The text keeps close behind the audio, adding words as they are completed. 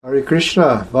Hare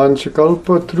Krishna,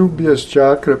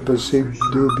 Vanchakalpatrubhyascha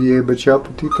Kripasibdubhyeva cha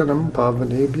Patitanam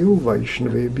Pavanebhyo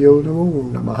Vaishnavebhyo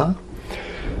Namo Namaha.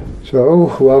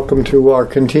 So, welcome to our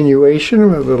continuation,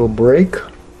 a little break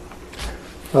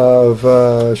of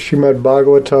Srimad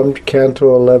Bhagavatam,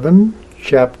 Canto 11,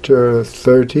 Chapter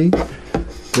 30,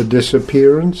 the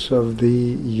disappearance of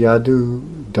the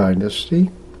Yadu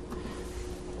dynasty.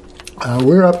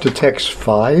 We're up to text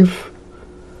 5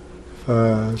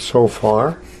 so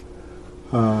far.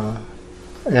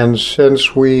 And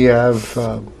since we have,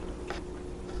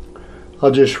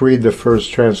 I'll just read the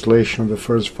first translation of the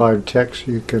first 5 texts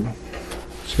so you can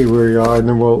see where you are, and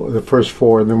then the first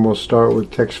 4, and then we'll start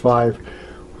with text 5,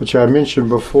 which I mentioned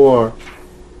before.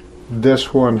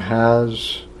 This one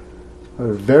has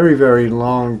a very, very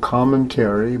long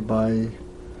commentary by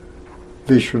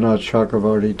Vishwanath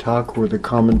Chakravarti Thakur. The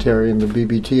commentary in the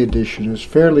BBT edition is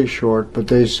fairly short, but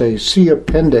they say, see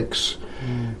appendix.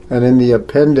 And in the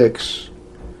appendix,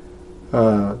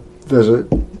 there's a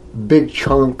big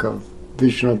chunk of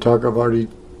Vishwanath Chakravarti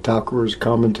Thakur's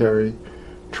commentary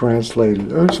translated.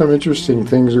 There's some interesting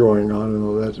things going on and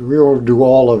all that. We won't do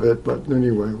all of it, but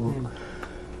anyway, we'll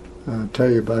tell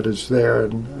you about it there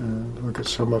and look at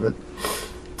some of it.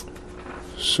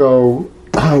 So,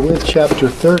 with chapter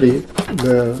 30,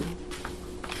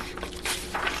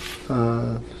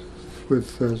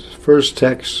 with the first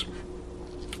text,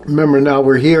 remember now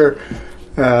we're here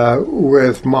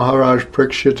with Maharaj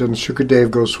Parikshit and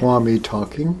Sukadev Goswami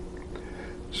talking.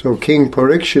 So King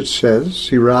Parikshit says,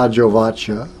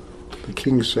 Sirajovacha, the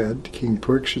king said, King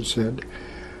Parikshit said,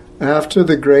 after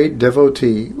the great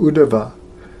devotee Uddhava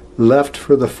left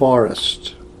for the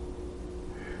forest.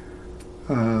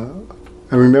 And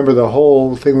remember, the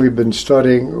whole thing we've been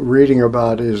reading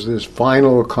about is this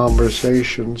final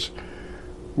conversations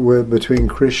between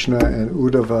Krishna and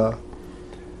Uddhava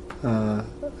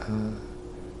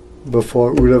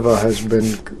before Uddhava has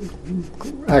been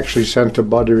actually sent to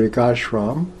Badarik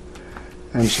Ashram.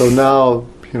 And so now,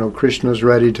 Krishna's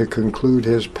ready to conclude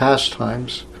his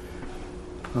pastimes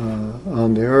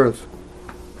on the earth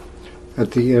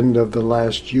at the end of the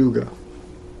last yuga.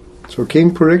 So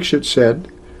King Parikshit said,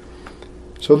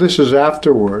 so this is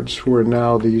afterwards, where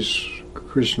now these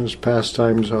Krishna's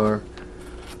pastimes are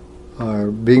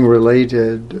being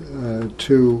related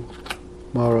to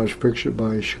Maharaj Parikshit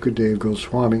by Sukadev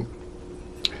Goswami.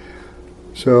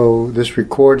 So this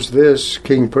records this.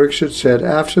 King Parikshit said,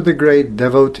 after the great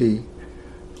devotee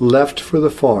left for the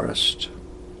forest,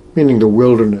 meaning the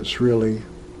wilderness, really.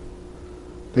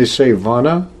 They say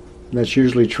vana, and that's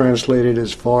usually translated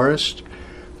as forest.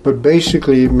 But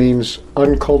basically it means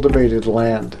uncultivated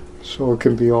land. So it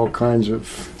can be all kinds of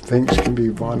things, can be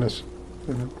vanas.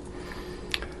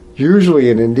 Usually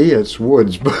in India it's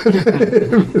woods, but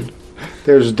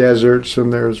there's deserts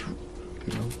and there's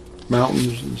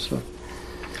mountains and stuff.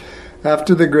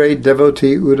 After the great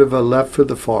devotee Uddhava left for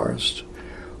the forest,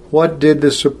 what did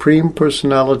the Supreme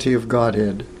Personality of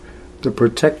Godhead, the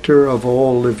protector of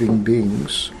all living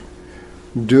beings,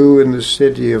 do in the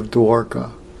city of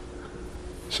Dwarka?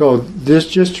 So this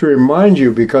just to remind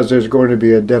you, because there's going to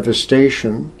be a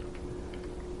devastation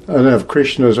and of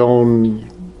Krishna's own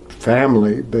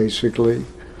family, basically.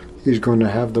 He's going to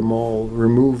have them all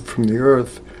removed from the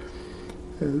earth.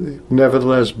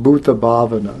 Nevertheless, Bhuta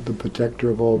Bhavana, the protector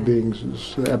of all beings,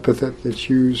 is the epithet that's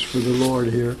used for the Lord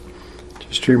here.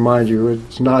 Just to remind you,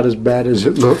 it's not as bad as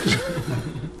it looks.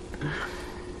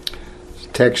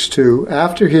 Text 2.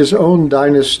 After his own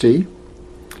dynasty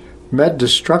met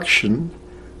destruction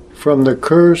from the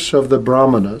curse of the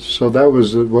Brahmanas, so that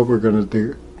was what we're going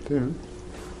to do.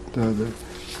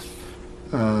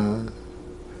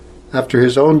 After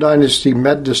his own dynasty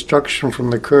met destruction from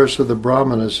the curse of the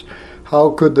Brahmanas, how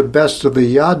could the best of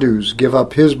the Yadus give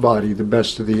up his body, the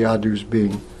best of the Yadus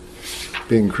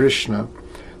being Krishna,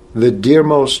 the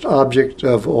dearmost object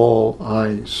of all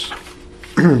eyes?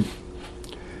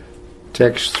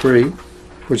 Text 3,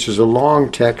 which is a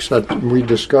long text. We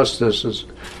discussed this as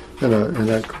in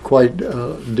a quite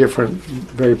different,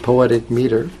 very poetic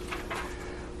meter,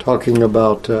 talking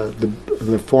about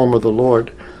the form of the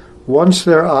Lord. Once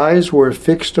their eyes were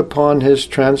fixed upon his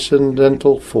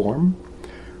transcendental form,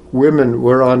 women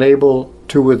were unable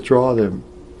to withdraw them.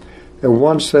 And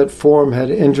once that form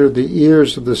had entered the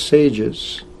ears of the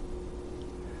sages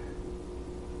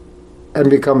and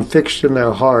become fixed in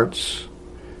their hearts,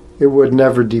 it would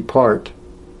never depart.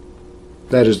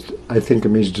 That is, I think it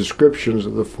means descriptions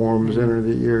of the forms enter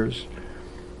the ears.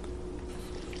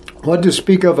 What to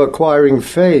speak of acquiring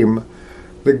fame,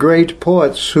 the great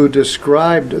poets who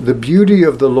described the beauty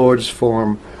of the Lord's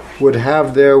form would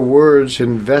have their words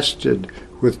invested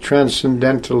with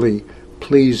transcendently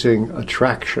pleasing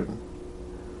attraction.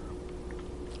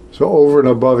 So over and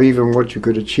above even what you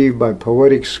could achieve by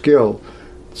poetic skill,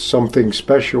 something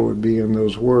special would be in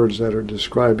those words that are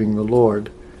describing the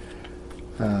Lord.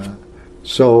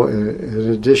 So in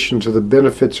addition to the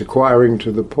benefits acquiring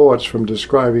to the poets from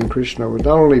describing Krishna would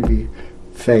not only be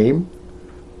fame,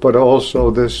 but also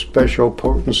this special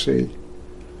potency.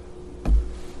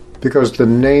 Because the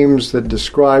names that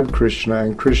describe Krishna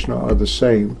and Krishna are the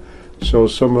same. So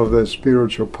some of the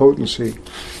spiritual potency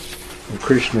of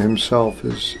Krishna himself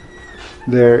is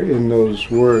there in those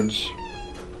words.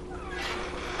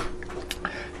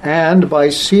 And by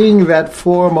seeing that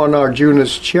form on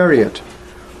Arjuna's chariot,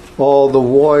 all the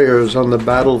warriors on the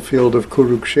battlefield of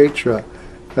Kurukshetra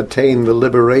attain the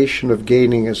liberation of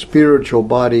gaining a spiritual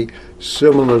body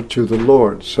similar to the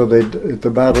Lord. So at the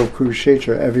battle of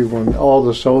Kurukshetra, everyone, all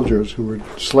the soldiers who were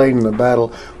slain in the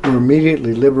battle were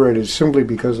immediately liberated simply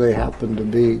because they happened to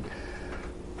be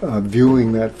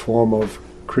viewing that form of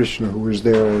Krishna who was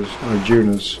there as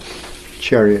Arjuna's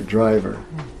chariot driver.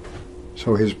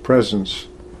 So his presence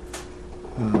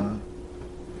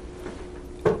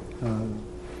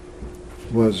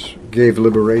gave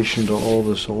liberation to all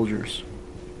the soldiers.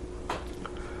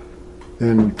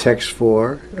 In text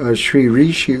 4, Sri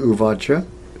Rishi Uvacha,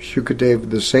 Shukadev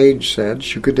the sage said,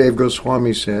 Shukadev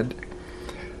Goswami said,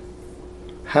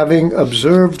 having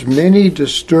observed many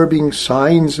disturbing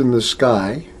signs in the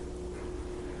sky,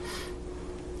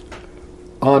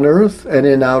 on earth and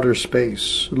in outer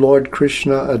space, Lord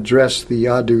Krishna addressed the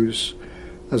Yadus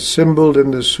assembled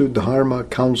in the Sudharma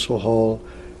Council Hall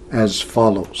as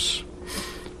follows.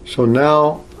 So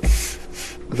now,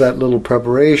 that little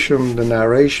preparation, the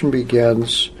narration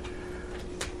begins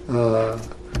in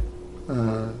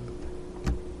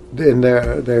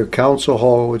their council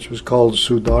hall, which was called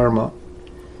Sudharma,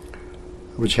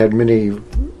 which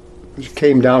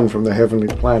came down from the heavenly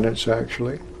planets,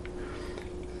 actually.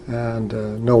 And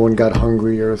no one got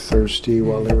hungry or thirsty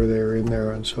while they were there in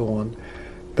there, and so on.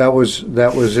 That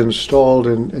was installed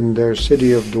in their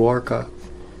city of Dwarka.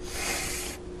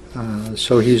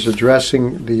 So he's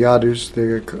addressing the Yadus.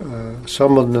 They're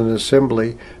summoned an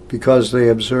assembly because they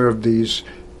observed these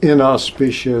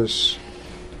inauspicious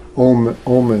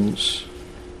omens,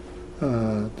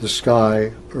 the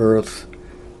sky, earth,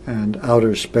 and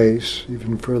outer space,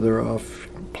 even further off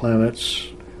planets,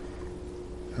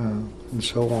 and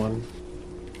so on.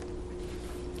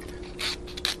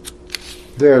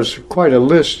 There's quite a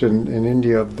list in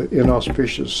India of the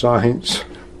inauspicious signs.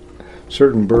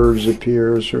 Certain birds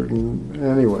appear,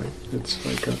 anyway, it's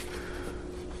like you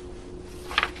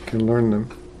can learn them.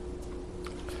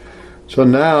 So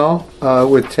now,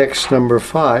 with text number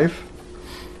 5,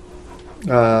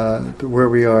 where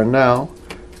we are now,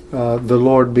 the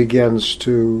Lord begins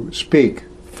to speak.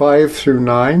 5 through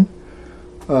 9,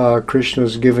 Krishna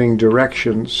is giving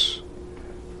directions,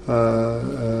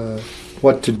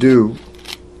 what to do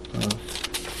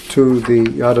to the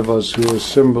Yadavas who are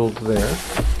assembled there.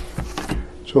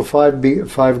 So 5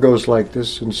 goes like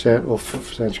this in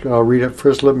Sanskrit. I'll read it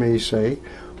first. Let me say,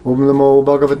 Om Namo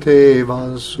Bhagavate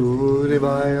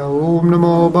Vasudevaya. Om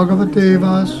Namo Bhagavate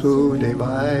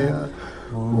Vasudevaya.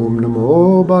 Om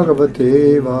Namo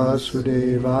Bhagavate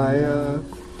Vasudevaya.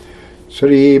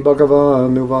 Sri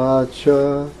Bhagavan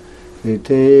Uvacha.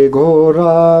 Ete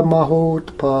Gora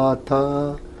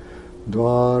Mahotpata.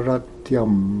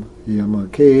 Dvaratyam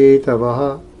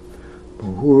Yamaketavaha.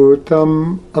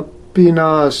 Bhutam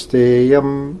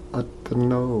Pinasteyam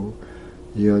atano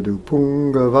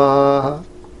yadupungava.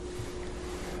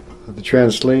 The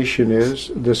translation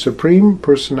is, the Supreme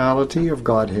Personality of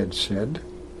Godhead said,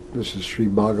 this is Sri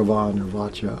Bhagavan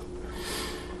Uvacha,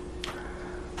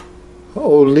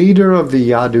 O leader of the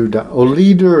Yadu, O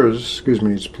leaders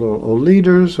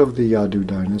of the Yadu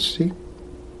dynasty,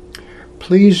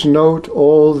 please note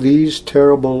all these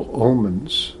terrible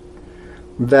omens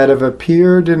that have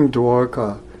appeared in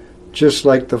Dwarka, just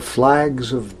like the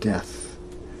flags of death.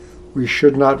 We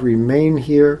should not remain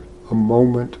here a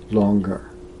moment longer.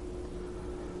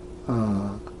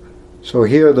 So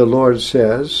here the Lord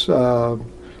says,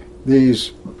 he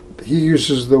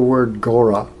uses the word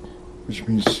Gora, which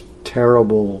means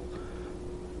terrible,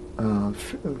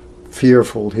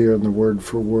 fearful here in the word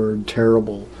for word,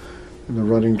 terrible, in the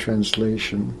running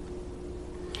translation.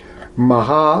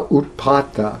 Maha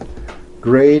Utpata,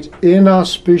 great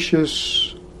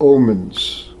inauspicious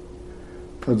omens.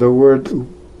 The word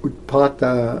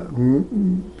utpata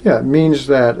means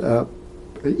that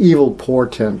evil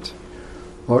portent,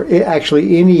 or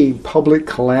actually any public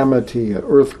calamity, an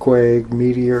earthquake,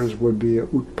 meteors would be a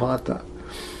utpata.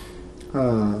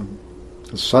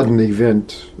 A sudden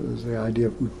event is the idea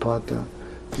of utpata.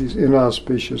 These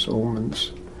inauspicious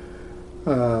omens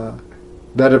that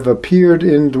have appeared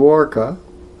in Dwarka,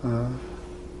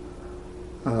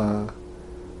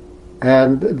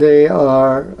 and they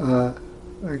are,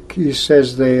 he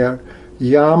says they are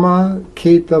Yama,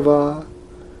 Ketava,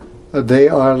 they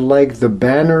are like the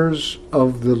banners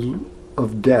of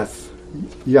death.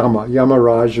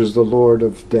 Yamaraj is the lord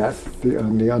of death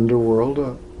in the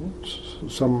underworld.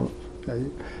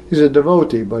 He's a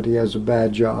devotee, but he has a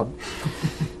bad job.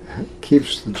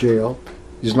 Keeps the jail.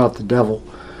 He's not the devil.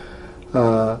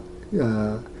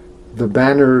 The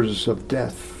banners of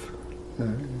death.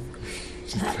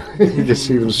 You can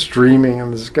see them streaming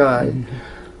in the sky.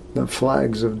 The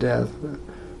flags of death, the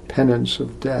pennants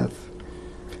of death.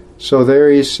 So there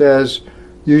he says,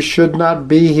 you should not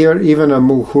be here even a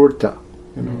muhurta,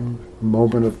 a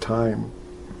moment of time.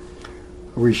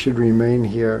 We should remain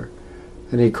here.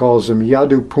 And he calls them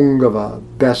Yadu Pungava,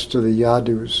 best of the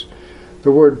Yadus.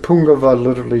 The word Pungava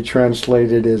literally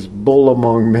translated is bull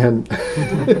among men.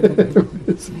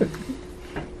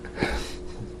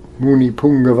 Muni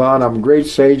Pungavanam. Great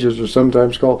sages are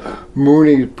sometimes called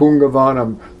Muni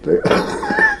Pungavanam.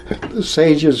 The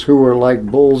sages who are like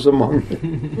bulls among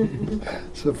men.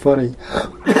 So funny.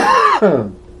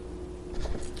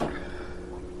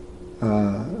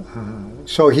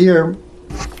 So here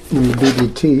in the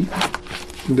BDT,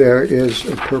 there is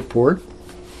a purport.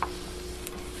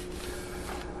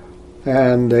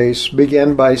 And they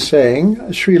begin by saying,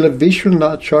 Srila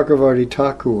Vishwanath Chakravarti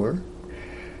Thakur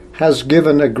has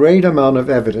given a great amount of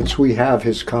evidence. We have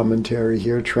his commentary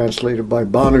here, translated by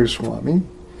Bhanu Swami.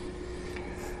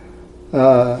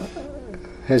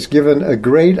 Has given a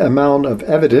great amount of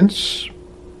evidence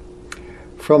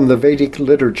from the Vedic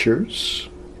literatures,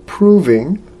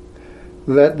 proving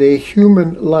that the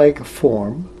human-like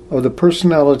form of the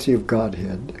personality of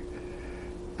Godhead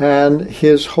and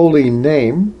his holy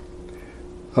name,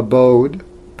 abode,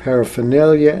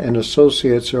 paraphernalia, and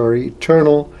associates are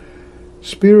eternal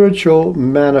spiritual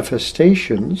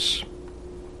manifestations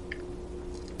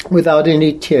without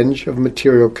any tinge of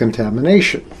material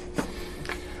contamination.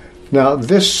 Now,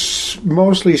 this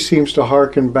mostly seems to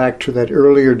hearken back to that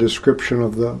earlier description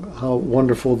of how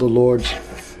wonderful the Lord's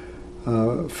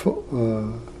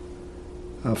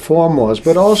form was,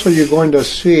 but also you're going to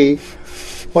see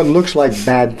what looks like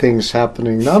bad things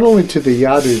happening, not only to the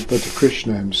Yadus, but to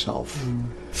Krishna himself.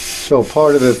 So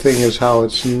part of the thing is how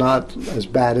it's not as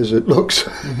bad as it looks.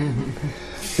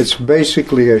 It's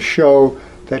basically a show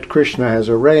that Krishna has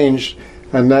arranged,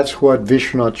 and that's what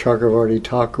Vishwanath Chakravarti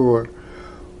Thakur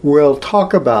will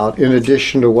talk about, in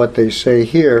addition to what they say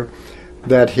here,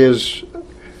 that his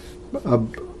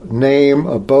name,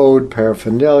 abode,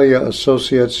 paraphernalia,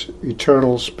 associates,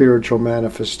 eternal spiritual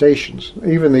manifestations.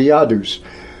 Even the Yadus.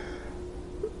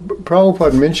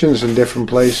 Prabhupada mentions in different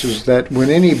places that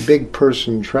when any big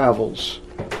person travels,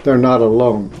 they're not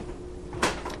alone.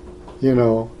 You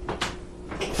know,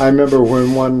 I remember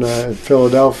when one in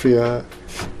Philadelphia,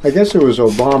 I guess it was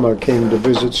Obama, came to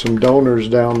visit some donors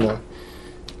down the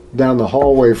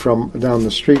hallway down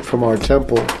the street from our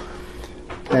temple,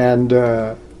 and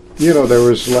you know, there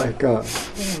was like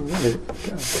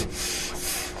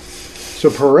it's a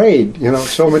parade, you know,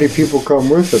 so many people come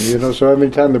with him, you know, so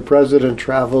every time the president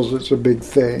travels, it's a big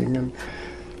thing, and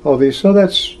all these. So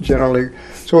that's generally,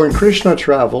 so when Krishna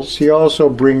travels, he also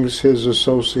brings his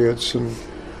associates and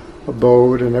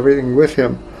abode and everything with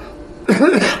him.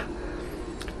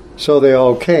 So they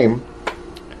all came.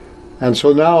 And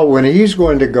so now when he's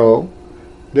going to go,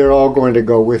 they're all going to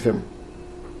go with him.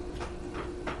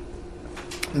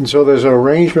 And so there's an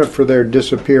arrangement for their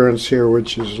disappearance here,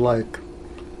 which is like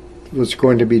what's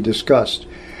going to be discussed.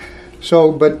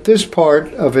 So, but this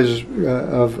part of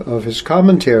his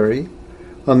commentary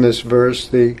on this verse,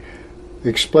 the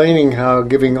explaining how,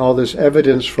 giving all this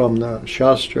evidence from the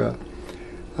Shastra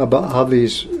about how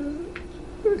his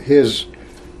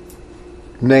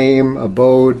name,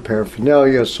 abode,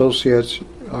 paraphernalia, associates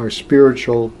are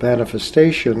spiritual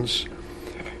manifestations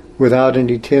without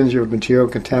any tinge of material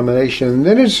contamination. And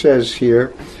then it says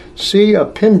here, see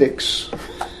appendix,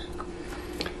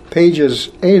 pages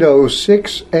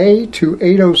 806A to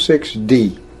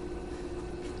 806D.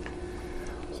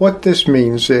 What this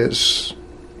means is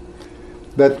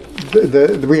that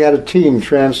we had a team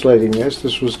translating this.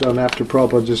 This was done after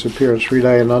Prabhupada's disappearance. Sri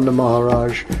Dayananda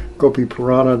Maharaj, Gopi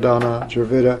Purana Dana,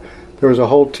 Dravida. There was a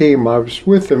whole team. I was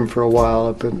with them for a while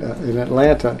up in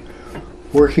Atlanta,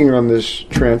 working on this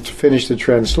to finish the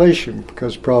translation,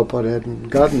 because Prabhupada hadn't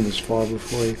gotten this far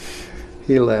before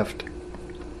he left.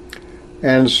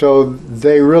 And so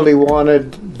they really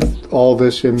wanted all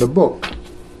this in the book.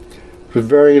 It's a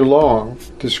very long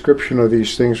description of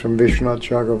these things from Vishwanath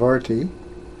Chakravarti.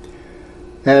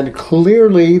 And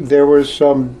clearly there was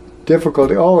some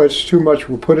difficulty. Oh, it's too much,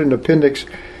 we'll put it in appendix.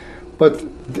 But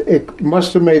it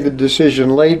must have made the decision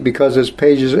late because it's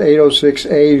pages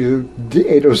 806A to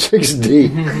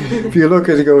 806D. If you look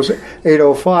at it, goes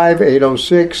 805,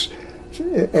 806,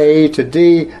 A to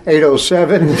D,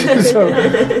 807. So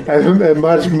it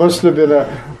must have been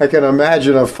I can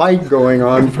imagine a fight going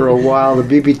on for a while,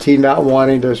 the BBT not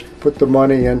wanting to put the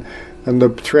money in and the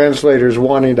translators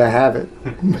wanting to have it.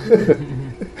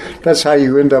 That's how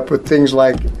you end up with things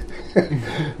like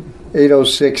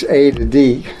 806 A to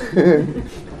D.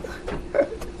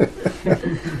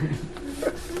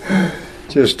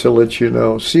 Just to let you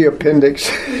know. See appendix.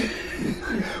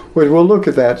 We'll look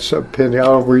at that appendix. I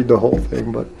don't read the whole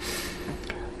thing, but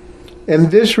in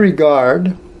this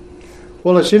regard,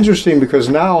 well, it's interesting because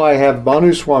now I have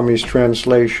Bhanu Swami's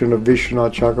translation of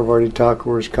Vishwanath Chakravarti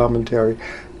Thakur's commentary,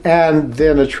 and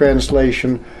then a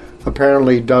translation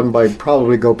apparently done by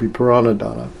probably Gopi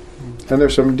Puranadana. And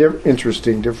there's some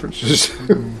interesting differences.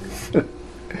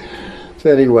 So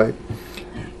anyway,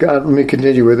 let me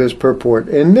continue with this purport.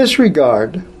 In this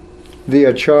regard, the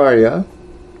Acharya,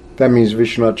 that means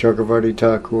Vishwanath Chakravarti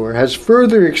Thakur, has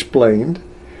further explained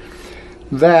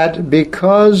that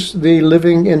because the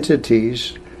living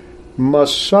entities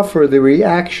must suffer the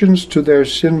reactions to their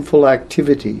sinful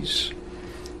activities,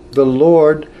 the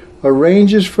Lord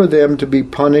arranges for them to be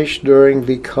punished during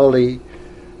the Kali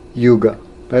Yuga.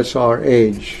 That's our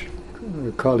age,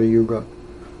 Kali Yuga.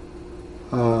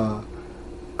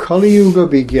 Kali Yuga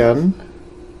began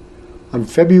on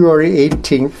February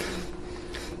 18th,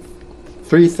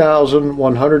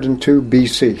 3102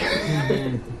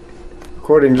 BC,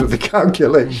 according to the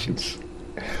calculations.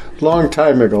 Long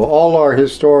time ago. All our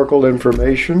historical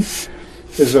information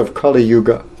is of Kali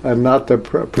Yuga and not the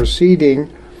preceding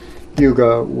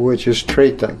Yuga, which is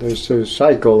Treta. There's a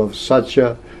cycle of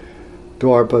Satya,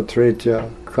 Dwapara, Treta,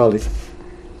 Kali.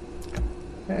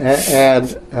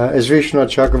 And as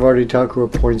Vishwanath Chakravarti Thakur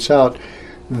points out,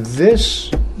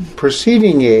 this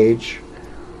preceding age,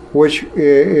 which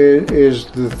is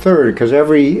the third, because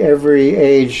every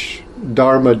age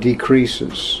dharma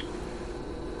decreases,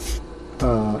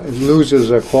 it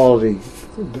loses a quality.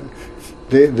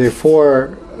 The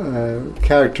four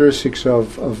characteristics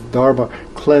of dharma: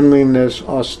 cleanliness,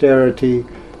 austerity,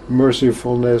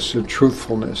 mercifulness, and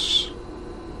truthfulness.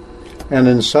 And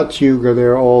in Satyuga,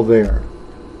 they're all there.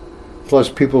 Plus,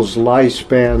 people's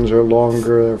lifespans are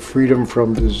longer, freedom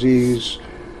from disease.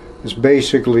 It's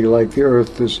basically like the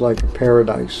earth is like a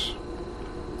paradise.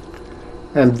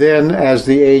 And then, as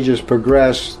the ages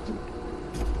progress,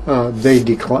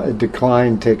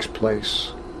 decline takes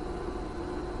place.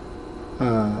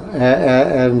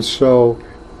 And so,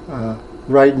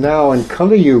 right now in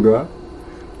Kali Yuga,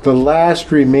 the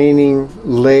last remaining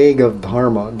leg of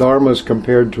Dharma is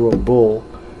compared to a bull,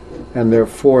 and there are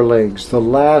 4 legs. The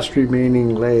last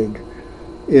remaining leg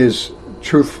is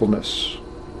truthfulness.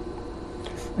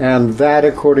 And that,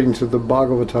 according to the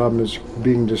Bhagavatam, is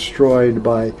being destroyed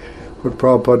by what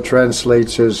Prabhupada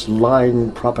translates as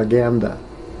lying propaganda.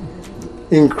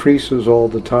 Increases all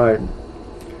the time.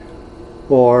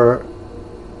 Or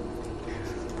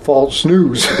false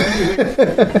news.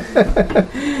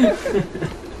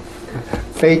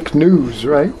 Fake news,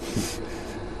 right?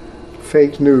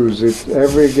 Fake news. It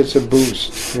gets a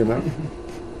boost, you know.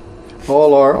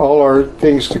 All our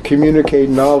things to communicate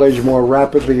knowledge more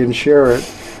rapidly and share it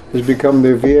has become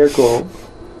the vehicle.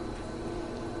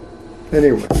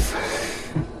 Anyway,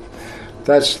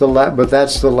 that's the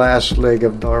last leg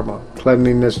of Dharma.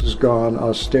 Cleanliness is gone,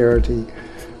 austerity,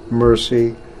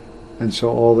 mercy, and so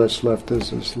all that's left is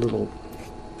this little.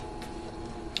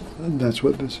 And that's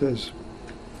what this is.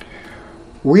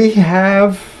 We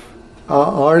have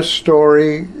our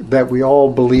story that we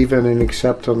all believe in and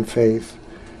accept on faith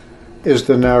is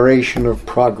the narration of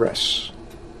progress.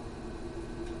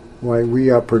 Why we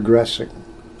are progressing.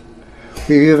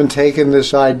 We've even taken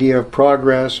this idea of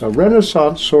progress, a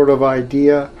Renaissance sort of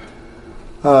idea,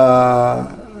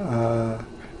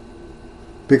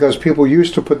 because people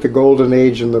used to put the golden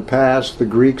age in the past. The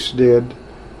Greeks did,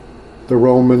 the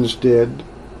Romans did.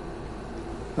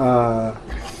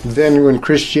 Then when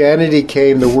Christianity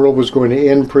came, the world was going to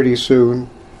end pretty soon.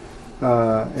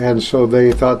 And so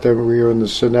they thought that we were in the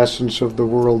senescence of the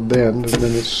world then, and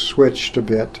then it switched a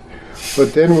bit.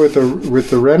 But then with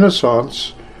the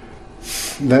Renaissance,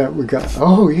 that we got,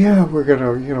 we're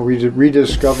gonna, we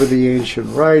rediscover the ancient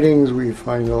writings. We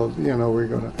find out, we're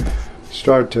gonna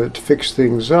start to fix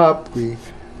things up.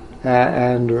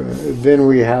 And then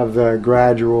we have the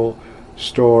gradual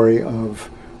story of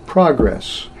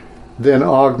progress, then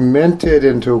augmented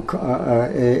into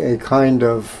a kind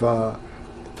of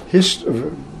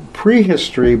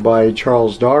prehistory by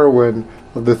Charles Darwin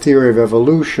of the theory of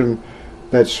evolution,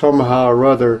 that somehow or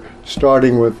other,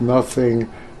 starting with nothing,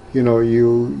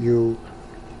 you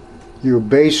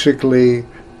basically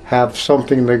have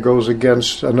something that goes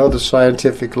against another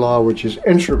scientific law, which is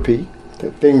entropy,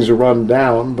 that things run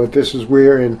down. But this is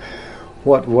where in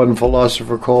what one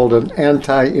philosopher called an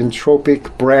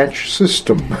anti-entropic branch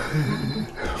system,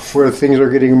 where things are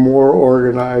getting more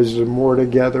organized and more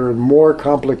together and more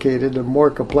complicated and more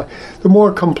complex. The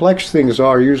more complex things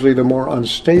are, usually the more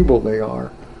unstable they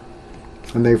are,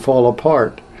 and they fall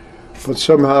apart. But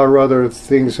somehow or other,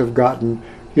 things have gotten,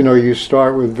 you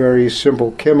start with very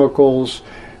simple chemicals,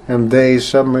 and they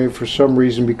suddenly, for some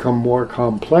reason, become more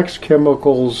complex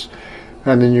chemicals,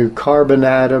 and then you carbon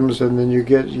atoms, and then you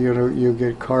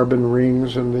get carbon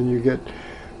rings, and then you get,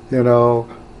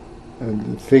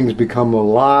 and things become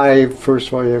alive. First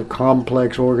of all, you have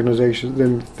complex organizations,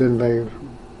 then they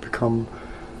become,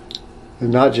 and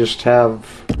not just have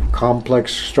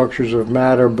complex structures of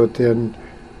matter, but then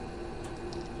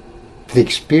the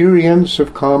experience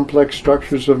of complex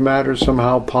structures of matter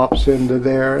somehow pops into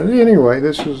there. And anyway,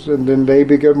 and then they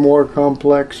become more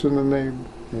complex, and then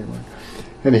anyway.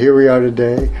 And here we are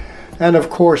today. And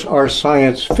of course, our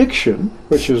science fiction,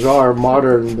 which is our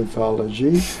modern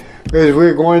mythology, is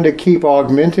we're going to keep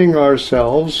augmenting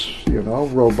ourselves,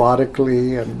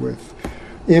 robotically and with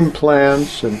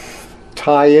implants, and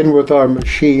tie in with our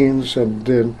machines, and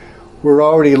then we're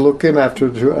already looking after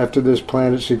this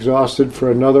planet's exhausted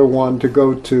for another one to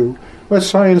go to. Well,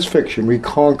 science fiction. We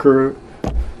conquer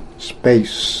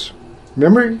space.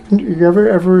 Remember, you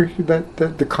ever that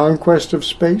the conquest of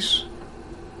space?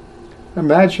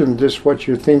 Imagine just what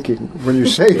you're thinking when you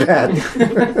say that.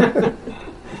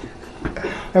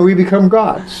 And we become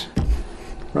gods,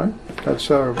 right? That's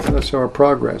our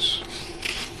progress.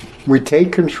 We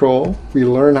take control. We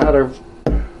learn how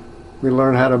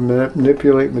to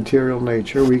manipulate material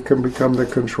nature. We can become the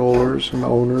controllers and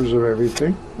owners of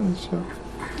everything.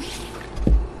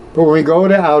 But when we go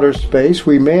to outer space,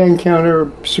 we may encounter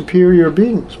superior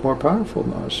beings, more powerful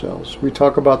than ourselves. We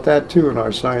talk about that too in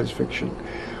our science fiction.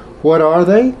 What are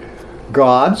they?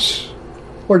 Gods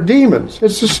or demons.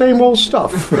 It's the same old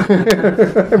stuff. We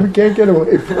can't get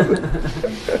away from it.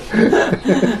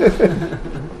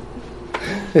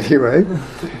 Anyway.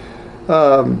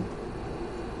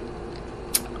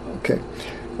 Okay.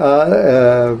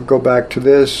 Go back to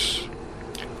this.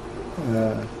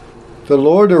 The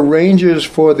Lord arranges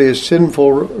for the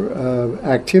sinful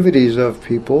activities of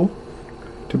people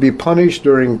to be punished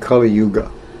during Kali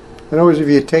Yuga. In other words, if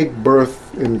you take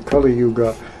birth in Kali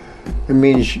Yuga, it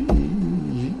means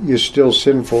you're still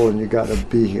sinful and you got to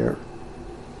be here.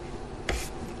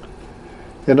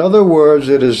 In other words,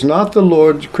 it is not the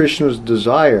Lord Krishna's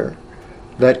desire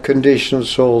that conditioned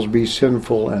souls be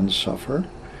sinful and suffer,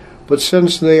 but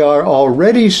since they are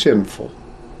already sinful,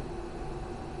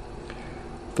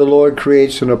 the Lord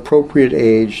creates an appropriate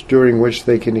age during which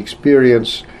they can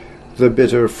experience the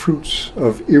bitter fruits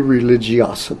of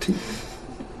irreligiosity.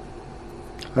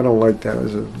 I don't like that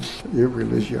as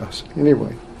irreligiosity.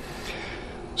 Anyway,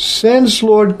 since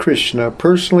Lord Krishna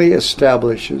personally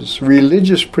establishes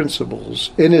religious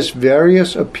principles in his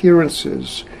various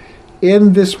appearances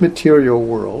in this material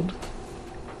world,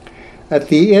 at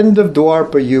the end of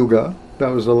Dwapara Yuga, that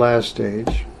was the last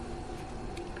stage,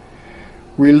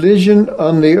 religion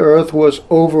on the earth was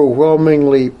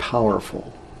overwhelmingly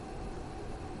powerful.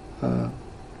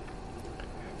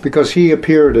 Because he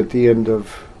appeared at the end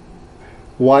of...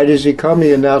 Why does he come?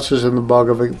 He announces in the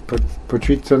Bhagavad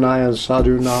Patritanayan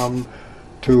Sadhunam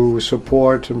to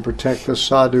support and protect the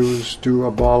sadhus, to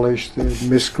abolish the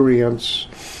miscreants,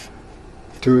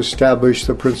 to establish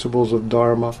the principles of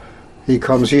Dharma. He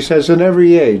comes, he says, in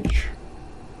every age.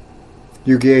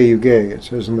 Yuge, yuge, it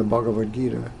says in the Bhagavad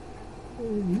Gita.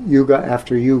 Yuga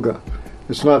after yuga.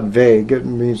 It's not vague, it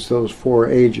means those 4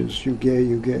 ages. Yuge,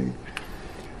 yuge.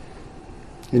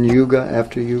 In yuga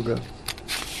after yuga.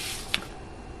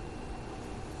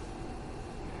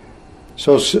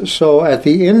 So at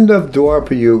the end of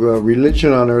Dwapara Yuga,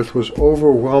 religion on earth was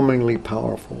overwhelmingly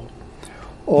powerful.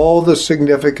 All the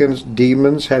significant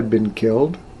demons had been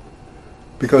killed,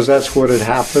 because that's what had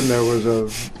happened. There was a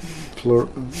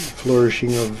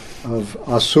flourishing of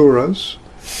asuras,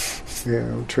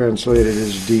 translated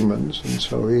as demons, and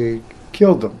so he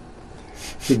killed them.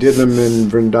 He did them in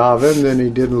Vrindavan, then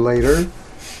he did them later.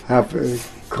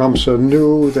 Kamsa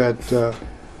knew that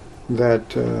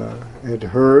had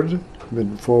heard,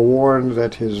 been forewarned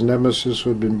that his nemesis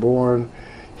had been born.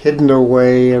 hidden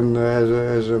away and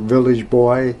as a village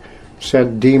boy,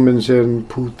 sent demons in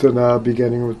Putana,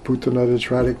 beginning with Putana, to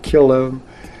try to kill him.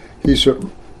 He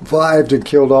survived and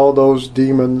killed all those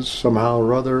demons somehow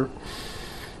or other.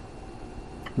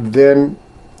 Then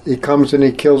he comes and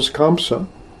he kills Kamsa.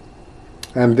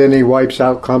 And then he wipes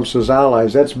out Kamsa's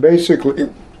allies. That's basically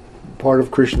part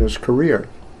of Krishna's career.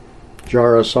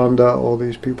 Jarasandha, all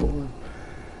these people.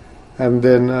 And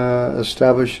then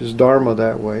establishes Dharma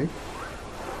that way.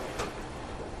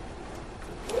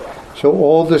 So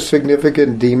all the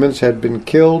significant demons had been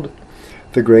killed.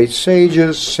 The great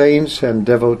sages, saints, and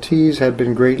devotees had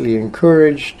been greatly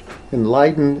encouraged,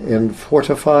 enlightened, and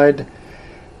fortified.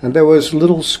 And there was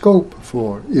little scope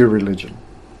for irreligion.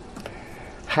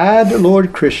 Had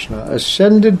Lord Krishna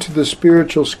ascended to the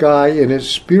spiritual sky in his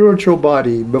spiritual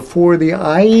body before the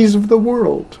eyes of the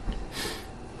world,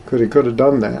 he could have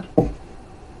done that. And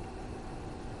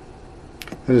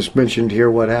it's mentioned here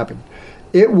what happened.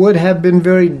 It would have been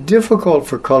very difficult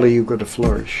for Kali Yuga to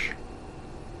flourish.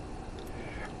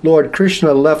 Lord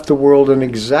Krishna left the world in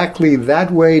exactly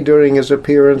that way during his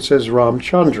appearance as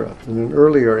Ramchandra. In an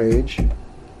earlier age,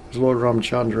 as Lord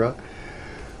Ramchandra,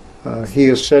 he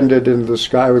ascended into the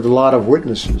sky with a lot of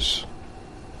witnesses.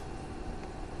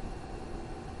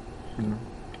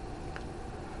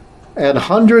 And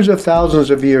hundreds of thousands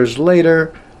of years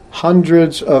later,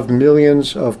 hundreds of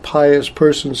millions of pious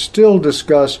persons still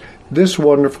discuss this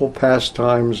wonderful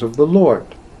pastimes of the Lord.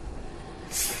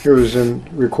 It was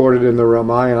recorded in the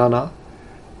Ramayana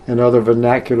and other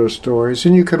vernacular stories,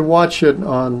 and you could watch it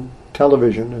on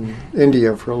television in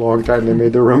India for a long time. They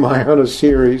made the Ramayana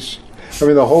series. I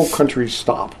mean, the whole country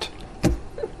stopped.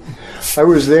 I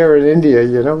was there in India,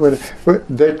 when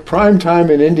the prime time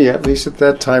in India, at least at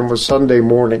that time, was Sunday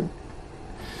morning.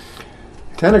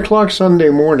 10 o'clock Sunday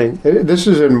morning. This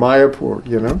is in Mayapur,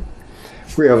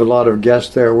 We have a lot of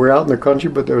guests there. We're out in the country,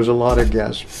 but there was a lot of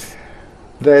guests.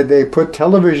 They put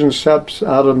television sets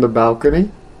out on the balcony,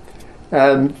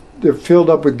 and they're filled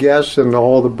up with guests and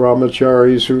all the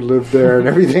brahmacharis who live there and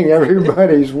everything.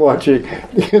 Everybody's watching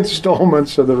the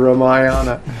installments of the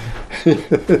Ramayana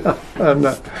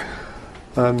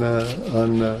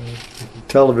on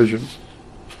television.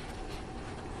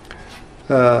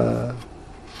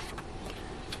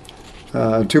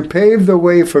 To pave the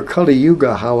way for Kali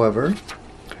Yuga, however,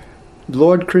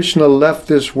 Lord Krishna left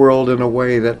this world in a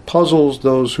way that puzzles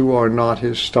those who are not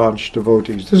his staunch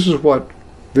devotees. This is what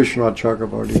Vishwanath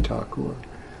Chakravarti Thakur.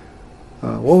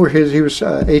 He was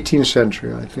 18th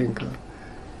century, I think.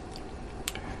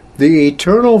 The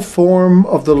eternal form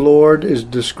of the Lord is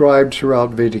described throughout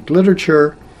Vedic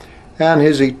literature, and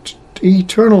his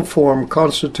eternal form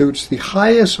constitutes the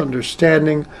highest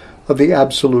understanding of the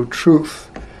absolute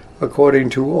truth,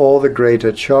 according to all the great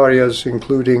acharyas,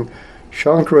 including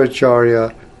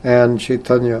Shankaracharya and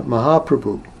Chaitanya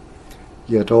Mahaprabhu.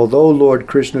 Yet although Lord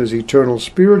Krishna's eternal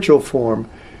spiritual form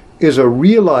is a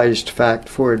realized fact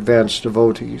for advanced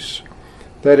devotees,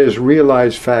 that is,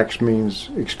 realized facts means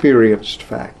experienced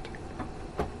fact.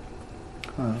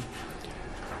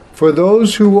 For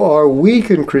those who are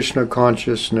weak in Krishna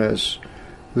consciousness,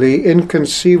 the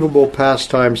inconceivable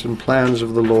pastimes and plans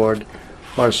of the Lord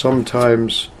are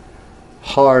sometimes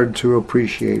hard to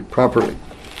appreciate properly.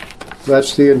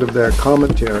 That's the end of their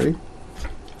commentary.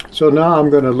 So now I'm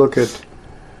going to look at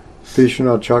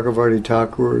Vishwanath Chakravarti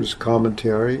Thakur's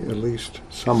commentary, at least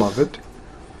some of it.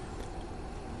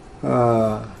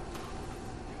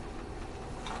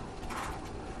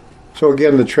 So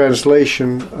again, the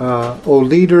translation, O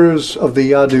leaders of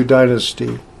the Yadu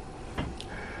dynasty.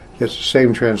 It's the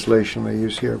same translation they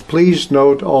use here. Please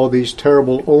note all these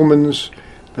terrible omens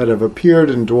that have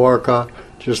appeared in Dwarka,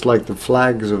 just like the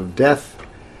flags of death.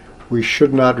 We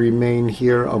should not remain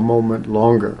here a moment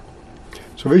longer.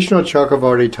 So Vishwanath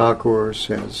Chakravarti Thakur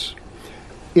says,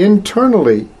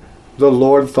 internally, the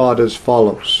Lord thought as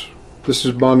follows. This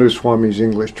is Manu Swami's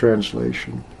English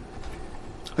translation.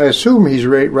 I assume he's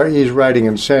writing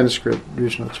in Sanskrit,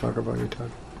 Vishwanath Chakravarti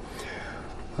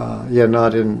Thakur.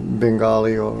 Not in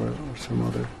Bengali or some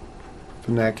other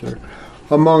vernacular.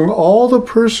 Among all the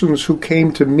persons who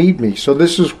came to meet me, so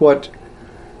this is what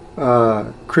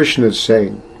Krishna is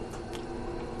saying.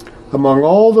 Among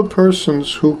all the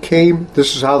persons who came,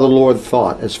 this is how the Lord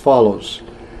thought, as follows.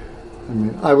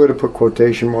 I would have put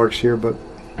quotation marks here, but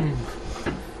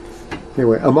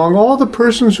anyway. Among all the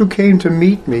persons who came to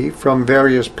meet me from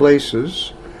various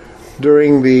places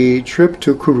during the trip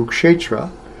to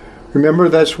Kurukshetra, remember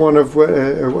that's at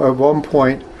one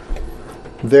point,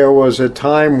 there was a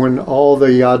time when all the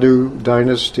Yadu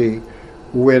dynasty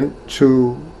went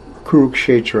to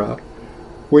Kurukshetra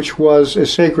which was a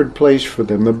sacred place for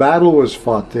them. The battle was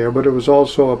fought there, but it was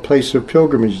also a place of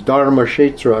pilgrimage, Dharma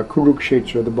Kshetra,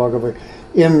 Kurukshetra, the Bhagavad,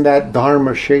 in that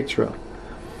Dharma Kshetra.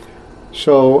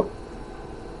 So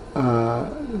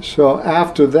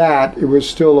after that, it was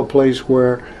still a place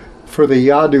where, for the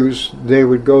Yadus, they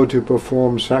would go to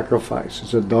perform sacrifice.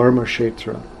 It's a Dharma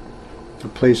Kshetra, a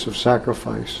place of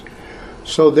sacrifice.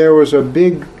 So there was a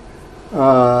big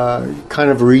kind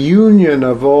of reunion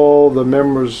of all the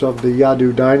members of the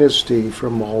Yadu dynasty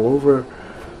from all over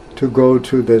to go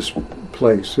to this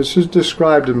place. This is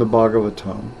described in the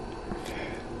Bhagavatam.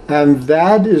 And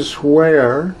that is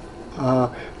where,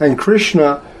 and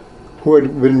Krishna, who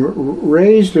had been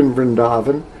raised in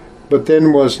Vrindavan, but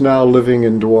then was now living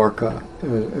in Dwarka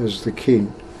as the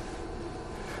king,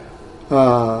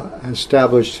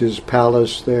 established his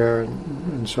palace there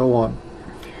and so on.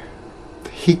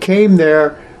 He came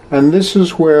there, and this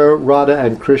is where Radha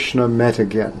and Krishna met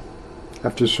again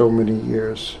after so many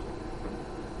years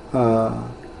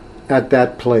at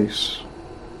that place.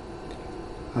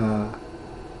 And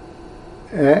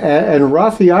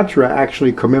Rath Yatra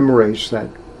actually commemorates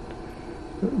that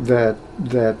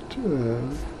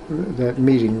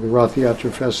meeting, the Rath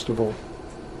Yatra festival.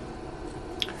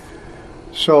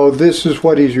 So this is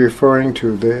what he's referring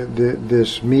to,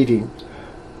 this meeting.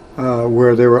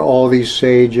 Where there were all these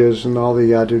sages and all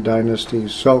the Yadu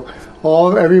dynasties. So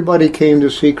everybody came to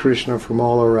see Krishna from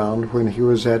all around when he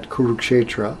was at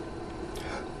Kurukshetra.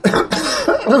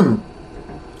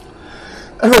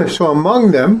 So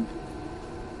among them,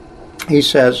 he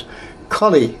says,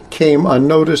 Kali came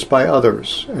unnoticed by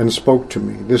others and spoke to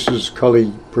me. This is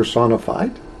Kali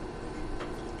personified,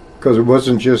 because it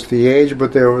wasn't just the age,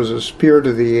 but there was a spirit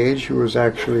of the age who was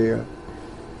actually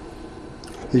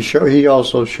he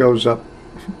also shows up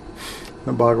in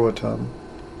the Bhagavatam.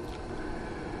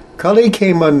 Kali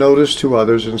came unnoticed to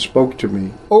others and spoke to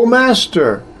me, O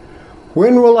Master,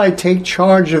 when will I take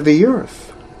charge of the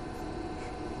earth?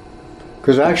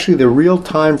 Because actually the real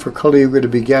time for Kali Yuga to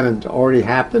begin had already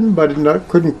happened, but it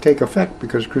couldn't take effect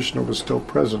because Krishna was still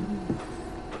present.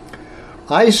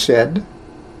 I said,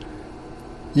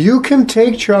 you can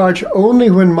take charge only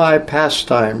when my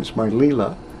pastimes, my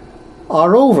Leela,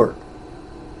 are over.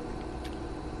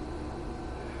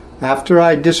 After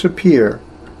I disappear,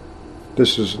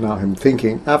 this is now him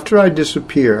thinking, after I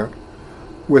disappear,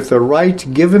 with the right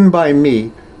given by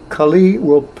me, Kali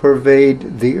will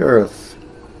pervade the earth.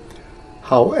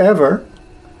 However,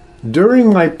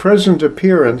 during my present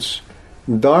appearance,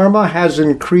 Dharma has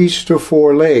increased to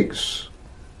 4 legs,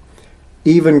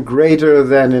 even greater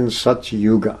than in Satya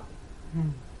Yuga.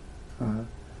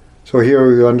 So here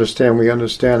we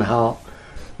understand how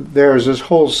there's this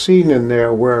whole scene in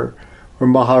there where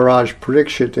Maharaj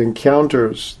Parikshit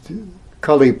encounters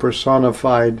Kali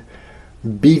personified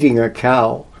beating a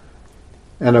cow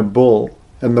and a bull,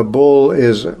 and the bull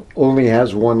only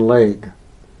has 1 leg,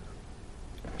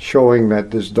 showing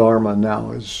that this Dharma now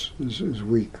is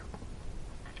weak.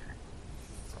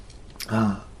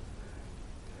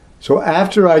 So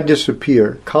after I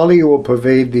disappear, Kali will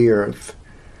pervade the earth,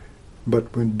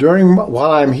 but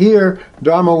while I'm here,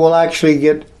 Dharma will actually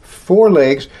get 4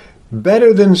 legs,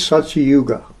 better than Satya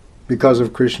Yuga, because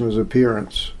of Krishna's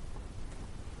appearance.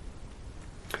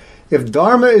 If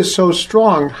Dharma is so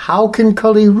strong, how can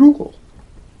Kali rule?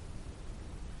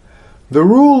 The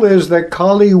rule is that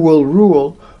Kali will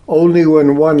rule only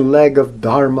when 1 leg of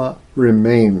Dharma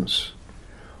remains.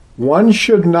 One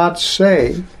should not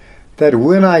say that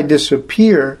when I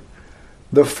disappear,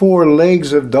 the 4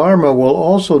 legs of Dharma will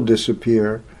also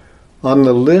disappear on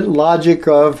the logic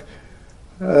of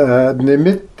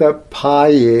nimitta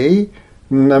paye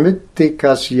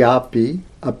namittikasyapi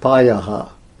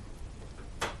apayaha.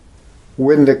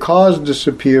 When the cause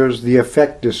disappears, the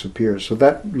effect disappears. So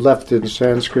that left in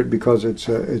Sanskrit because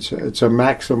it's a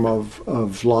maxim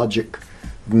of logic,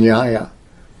 nyaya.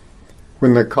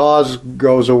 When the cause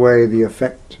goes away, the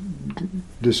effect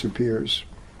disappears.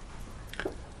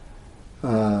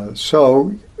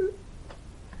 So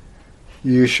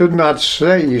you should not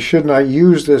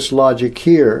use this logic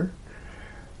here,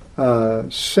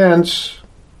 since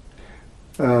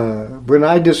when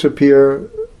I disappear,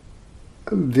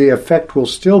 the effect will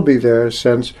still be there,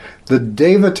 since the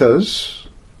devatas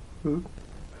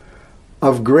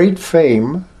of great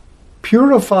fame,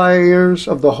 purifiers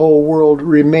of the whole world,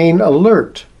 remain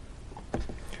alert.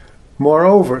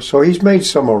 Moreover, so he's made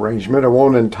some arrangement, it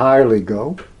won't entirely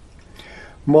go.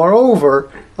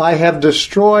 Moreover, I have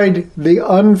destroyed the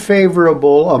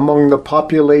unfavorable among the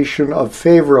population of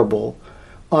favorable,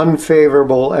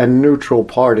 unfavorable, and neutral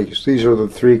parties. These are the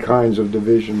 3 kinds of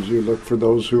divisions. You look for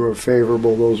those who are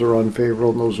favorable, those who are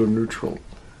unfavorable, and those who are neutral.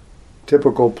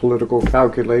 typical political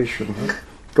calculation. Huh?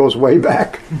 Goes way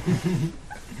back.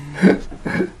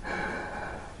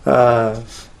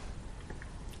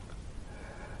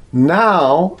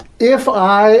 Now, if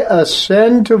I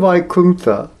ascend to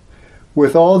Vaikuntha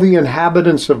with all the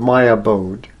inhabitants of my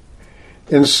abode,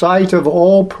 in sight of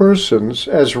all persons,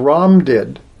 as Ram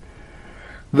did,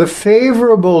 the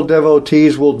favorable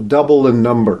devotees will double in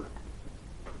number.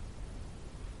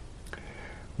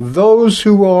 Those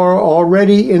who are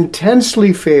already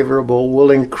intensely favorable will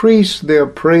increase their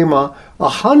prema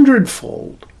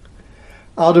 100-fold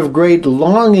out of great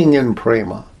longing in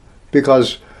prema,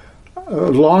 because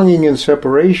longing in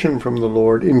separation from the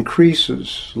Lord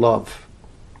increases love.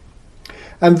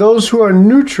 And those who are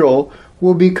neutral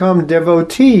will become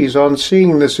devotees on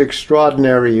seeing this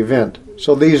extraordinary event.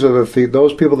 So these are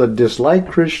those people that dislike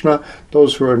Krishna,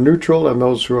 those who are neutral, and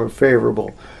those who are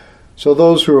favorable. So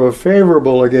those who are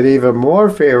favorable will get even more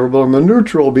favorable, and the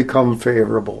neutral become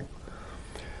favorable.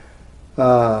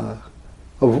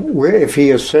 If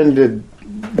he ascended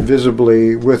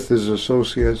visibly with his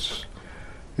associates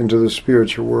into the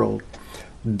spiritual world,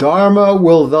 Dharma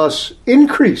will thus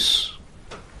increase.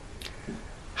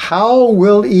 How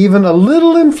will even a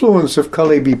little influence of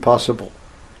Kali be possible?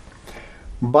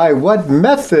 By what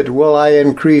method will I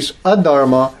increase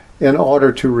adharma in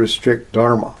order to restrict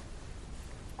dharma?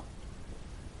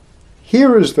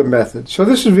 Here is the method. So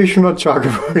this is Vishwanath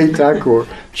Chakravarti Thakur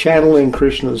channeling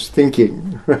Krishna's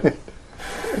thinking. Right?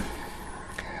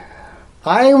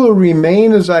 I will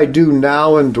remain as I do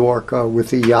now in Dwarka with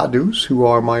the Yadus, who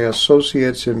are my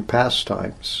associates in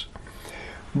pastimes,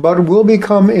 but will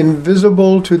become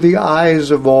invisible to the eyes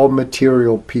of all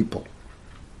material people.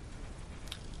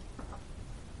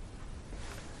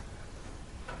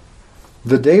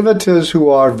 The devatas who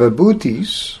are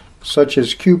vibhutis, such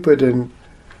as Cupid and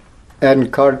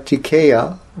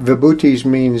Kartikeya, vibhutis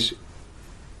means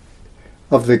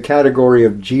of the category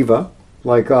of jiva,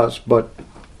 like us, but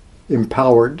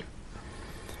empowered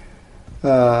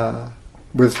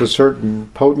with a certain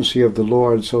potency of the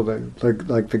Lord, so that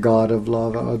like the God of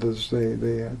love, others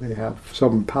they have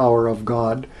some power of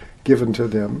God given to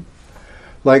them.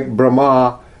 Like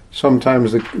Brahma,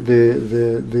 sometimes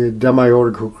the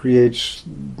demiurge who creates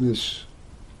this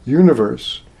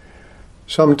universe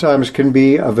sometimes can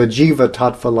be of a jiva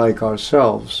tattva like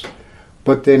ourselves,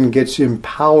 but then gets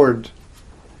empowered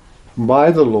by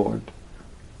the Lord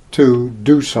to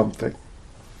do something.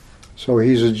 So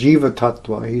he's a jiva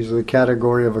tattva. He's the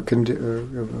category of a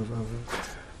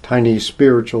tiny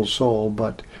spiritual soul,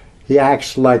 but he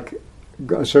acts like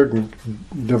a certain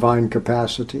divine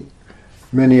capacity.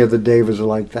 Many of the devas are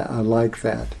like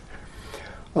that.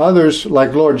 Others,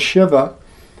 like Lord Shiva,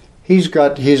 he's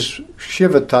got his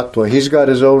Shiva tattva. He's got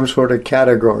his own sort of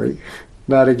category.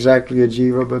 Not exactly a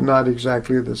jiva, but not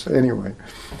exactly this. Anyway,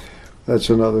 that's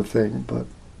another thing. But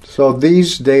so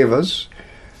these devas,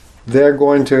 they're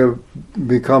going to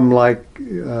become like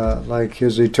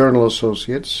his eternal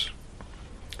associates.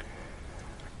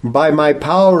 By my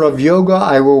power of yoga,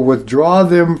 I will withdraw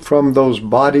them from those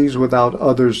bodies without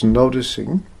others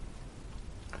noticing.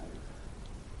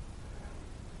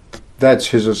 That's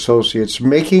his associates,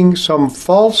 making some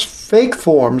false fake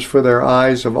forms for their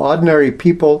eyes of ordinary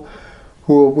people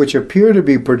which appear to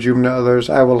be Prajumna others.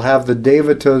 I will have the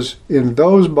devatas in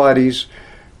those bodies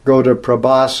go to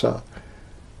Prabhasa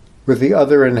with the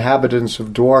other inhabitants of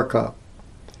Dwarka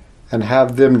and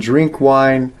have them drink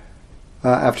wine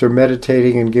after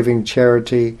meditating and giving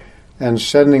charity and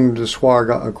sending them to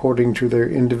Swarga according to their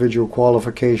individual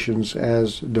qualifications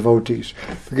as devotees.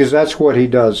 Because that's what he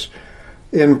does.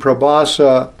 In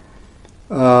Prabhasa,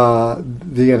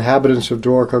 the inhabitants of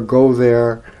Dwarka go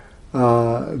there,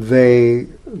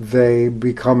 they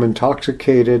become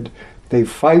intoxicated, they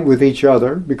fight with each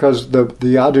other because the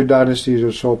Yadu dynasties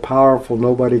are so powerful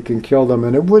nobody can kill them,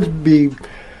 and it would be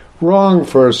wrong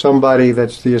for somebody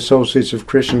that's the associates of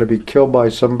Krishna to be killed by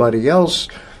somebody else,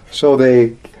 so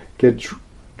they get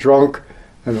drunk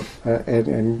and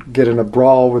get in a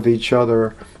brawl with each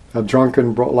other, a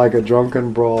drunken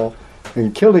brawl,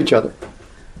 and kill each other.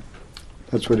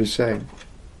 That's what he's saying.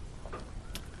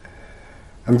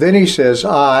 And then he says,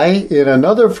 I, in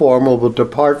another form, will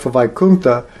depart for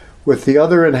Vaikuntha with the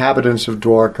other inhabitants of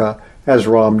Dwarka, as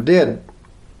Ram did.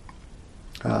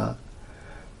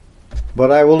 But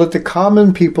I will let the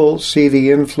common people see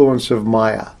the influence of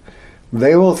Maya.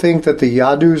 They will think that the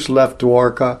Yadus left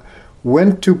Dwarka,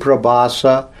 went to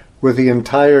Prabhasa with the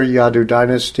entire Yadu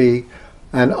dynasty,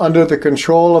 and under the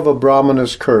control of a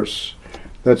Brahmana's curse.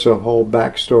 That's a whole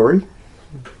backstory.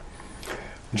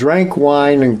 Drank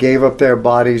wine and gave up their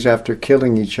bodies after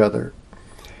killing each other.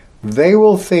 They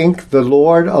will think the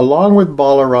Lord, along with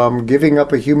Balaram, giving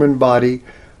up a human body,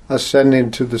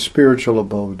 ascending to the spiritual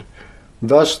abode.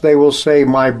 Thus they will say,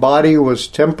 my body was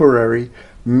temporary,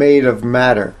 made of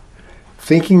matter.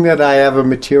 Thinking that I have a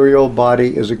material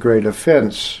body is a great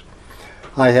offense.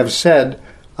 I have said,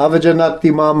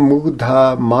 Avajanatimam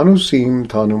mudha manusim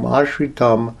tanum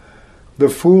ashritam. The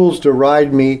fools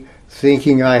deride me,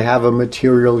 thinking I have a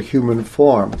material human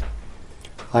form.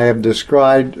 I have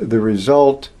described the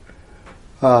result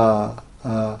in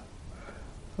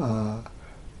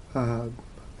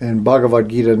Bhagavad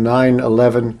Gita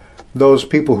 9:11. Those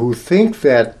people who think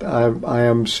that I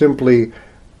am simply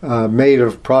made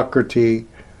of Prakriti,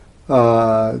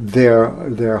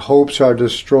 their hopes are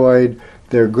destroyed,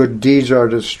 their good deeds are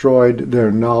destroyed,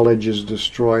 their knowledge is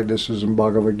destroyed. This is in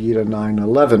Bhagavad Gita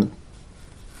 9:11.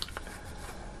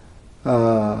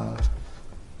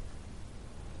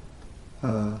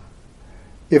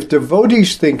 If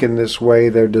devotees think in this way,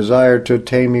 their desire to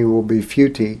attain me will be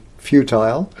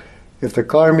futile. If the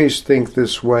karmis think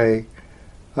this way,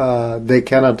 they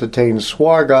cannot attain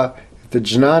swarga. If the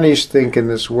jnanis think in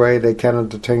this way, they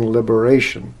cannot attain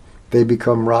liberation. They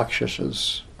become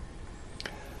rakshasas.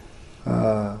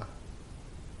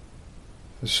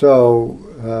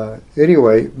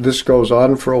 Anyway, this goes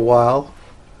on for a while,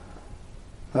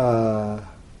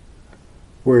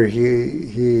 where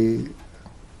he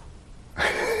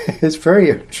it's very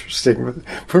interesting, but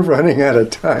we're running out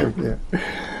of time here.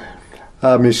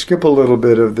 Let me skip a little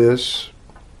bit of this.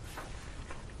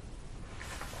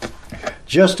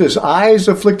 Just as eyes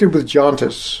afflicted with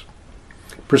jaundice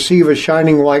perceive a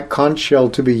shining white conch shell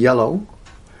to be yellow,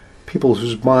 people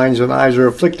whose minds and eyes are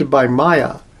afflicted by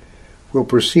Maya will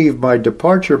perceive my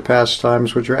departure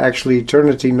pastimes, which are actually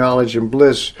eternity, knowledge, and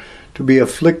bliss, to be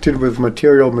afflicted with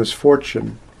material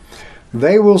misfortune.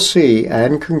 They will see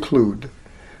and conclude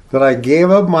that I gave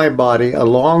up my body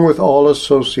along with all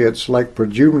associates like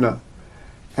Pradyumna,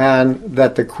 and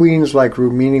that the queens like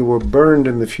Rumini were burned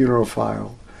in the funeral fire.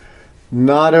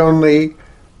 Not only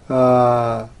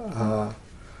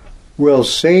will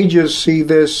sages see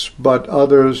this, but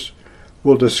others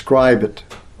will describe it.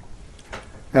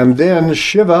 And then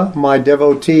Shiva, my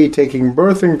devotee taking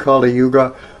birth in Kali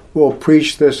Yuga, will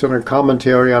preach this in a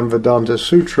commentary on Vedanta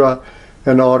Sutra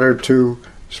in order to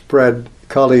spread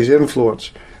Kali's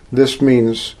influence. This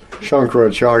means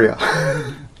Shankaracharya.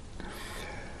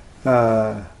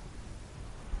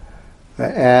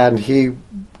 And he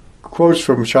quotes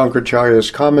from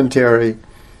Shankaracharya's commentary,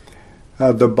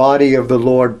 the body of the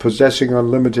Lord possessing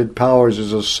unlimited powers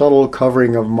is a subtle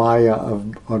covering of Maya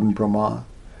on Brahma.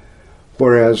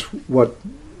 Whereas what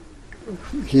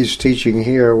he's teaching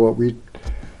here, what we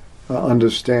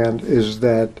understand, is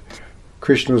that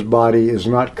Krishna's body is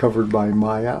not covered by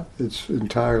Maya. It's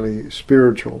entirely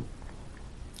spiritual.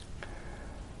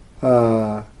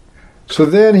 So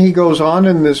then he goes on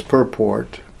in this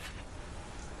purport,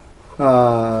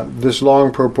 this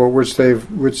long purport, which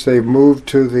they've moved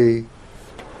to the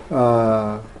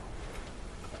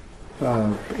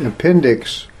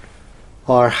appendix,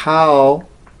 are how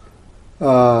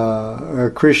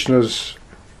Krishna's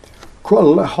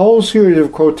a whole series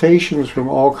of quotations from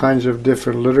all kinds of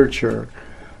different literature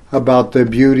about the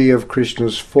beauty of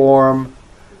Krishna's form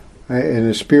and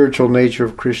the spiritual nature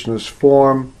of Krishna's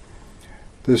form,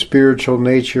 the spiritual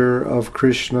nature of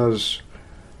Krishna's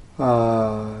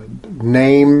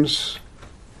names,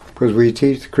 because we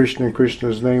teach Krishna and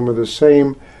Krishna's name are the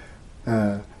same.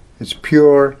 It's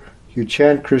pure. You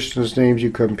chant Krishna's names, you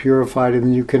become purified, and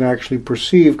then you can actually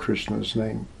perceive Krishna's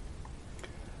name.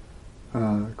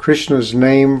 Krishna's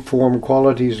name, form,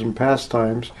 qualities, and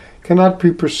pastimes cannot be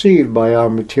perceived by our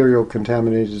material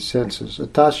contaminated senses.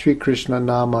 Atasri Krishna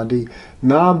namadi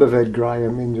na bhaved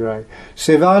grayam indrai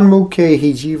sevan mukhe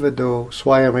hi jivado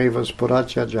swayameva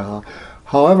spuracha jaha.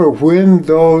 However, when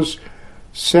those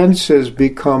senses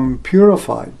become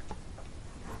purified,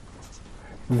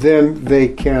 then they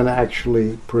can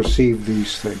actually perceive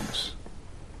these things.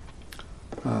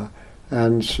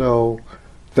 And so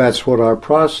that's what our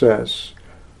process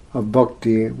of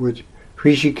bhakti, which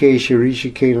Rishikesha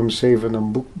Rishikenam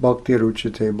Sevanam Bhakti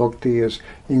Ruchate. Bhakti is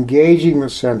engaging the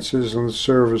senses in the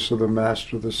service of the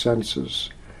master of the senses,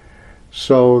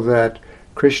 so that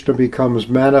Krishna becomes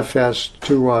manifest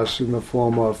to us in the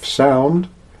form of sound,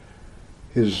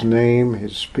 his name,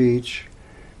 his speech,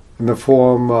 in the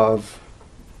form of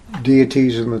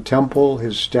deities in the temple,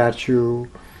 his statue, in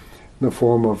the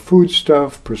form of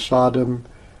foodstuff, prasadam,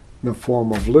 in the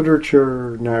form of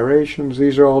literature, narrations.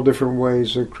 These are all different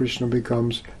ways that Krishna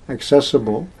becomes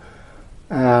accessible,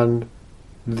 and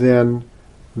then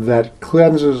that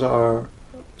cleanses our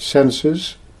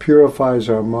senses purifies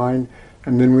our mind,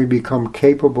 and then we become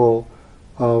capable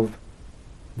of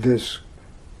this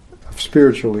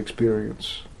spiritual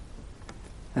experience.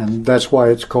 And that's why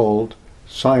it's called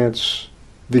science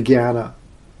vijnana,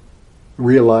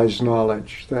 realized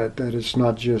knowledge, that it's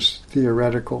not just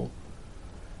theoretical.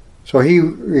 So he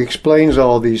explains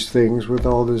all these things with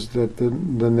all this, that the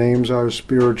names are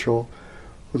spiritual,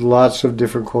 with lots of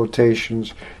different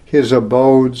quotations. His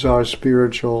abodes are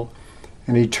spiritual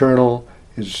and eternal.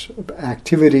 His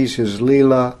activities, his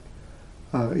lila,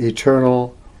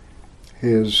 eternal.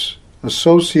 His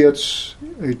associates,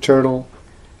 eternal.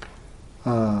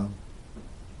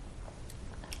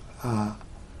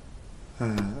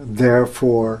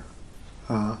 Therefore,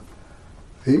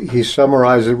 he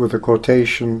summarized it with a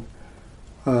quotation,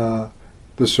 the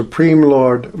Supreme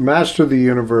Lord, Master of the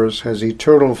Universe, has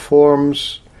eternal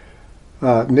forms,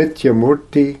 Nitya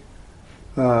Murti,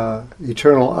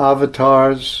 eternal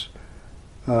avatars,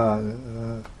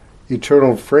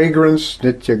 eternal fragrance,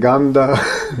 Nitya Gandha,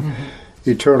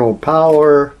 eternal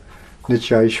power,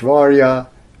 Nitya Aishvarya,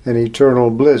 and eternal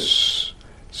bliss,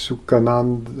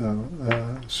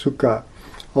 Sukhananda, Sukha.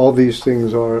 All these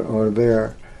things are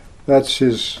there. That's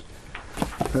his.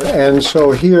 And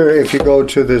so here, if you go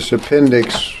to this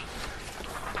appendix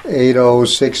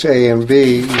 806A and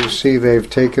B, you see they've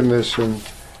taken this and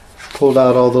pulled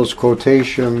out all those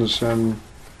quotations, and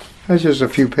that's just a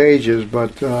few pages,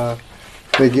 but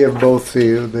they give both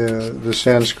the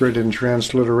Sanskrit and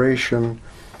transliteration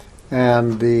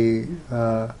and the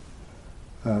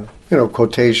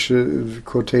quotates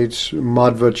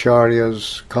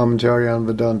Madhvacharya's commentary on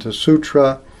Vedanta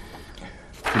Sutra,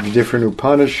 the different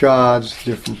Upanishads,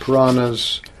 different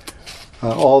Puranas.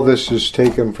 All this is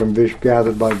taken from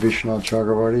gathered by Vishwanath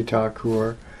Chakravarti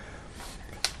Thakur.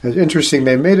 It's interesting,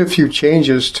 they made a few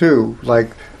changes too.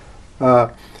 Like, I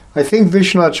think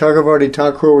Vishwanath Chakravarti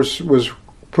Thakur was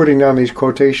putting down these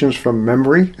quotations from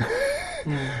memory.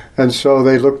 And so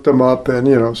they looked them up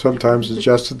and, sometimes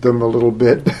adjusted them a little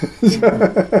bit.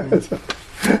 It's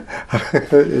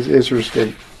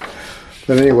interesting.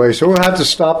 But anyway, so we'll have to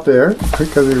stop there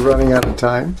because we're running out of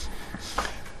time.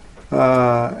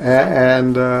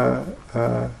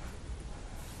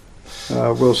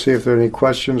 We'll see if there are any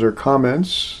questions or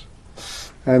comments.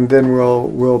 And then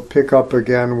we'll pick up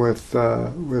again with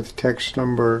text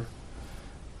number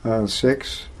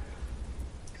 6.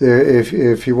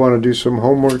 If you want to do some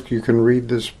homework, you can read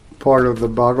this part of the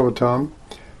Bhagavatam.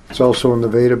 It's also in the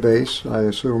Veda base, I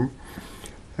assume,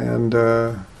 and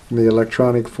in the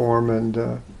electronic form.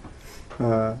 And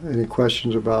any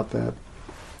questions about that?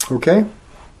 Okay.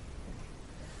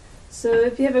 So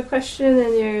if you have a question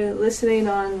and you're listening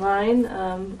online,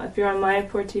 if you're on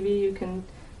Mayapur TV, you can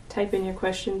type in your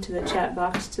question to the chat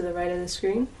box to the right of the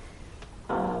screen.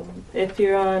 If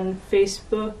you're on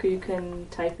Facebook, you can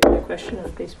type in your question on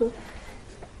Facebook.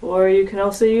 Or you can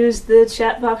also use the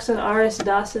chat box on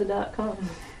rsdasa.com.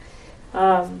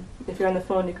 If you're on the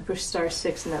phone, you can push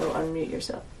 *6 and that will unmute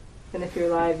yourself. And if you're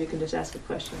live, you can just ask a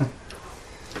question.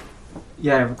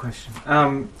 Yeah, I have a question.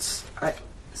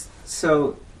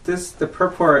 The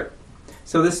purport.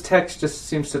 So this text just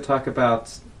seems to talk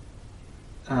about,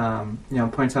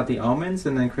 points out the omens,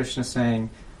 and then Krishna saying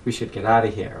we should get out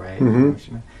of here, right?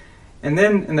 Mm-hmm. And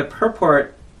then in the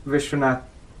purport, Vishwanath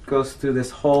goes through this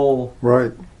whole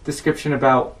description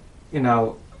about,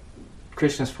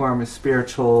 Krishna's form is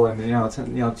spiritual, and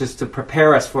it's just to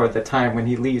prepare us for the time when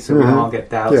he leaves, so we don't all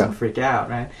get doubts and freak out,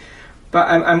 right?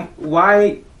 But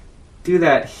why do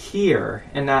that here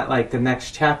and not like the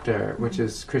next chapter, which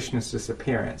is Krishna's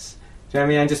disappearance? Do you know what I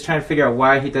mean? I'm just trying to figure out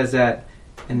why he does that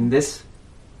in this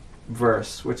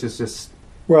verse, which is just...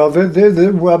 Well,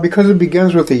 because it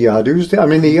begins with the Yadus. I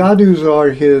mean, the Yadus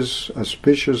are his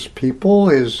auspicious people,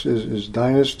 his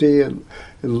dynasty. It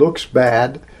looks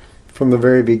bad from the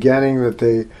very beginning that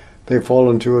they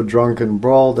fall into a drunken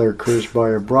brawl. They're cursed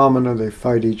by a Brahmana. They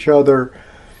fight each other.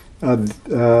 It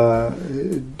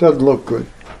doesn't look good.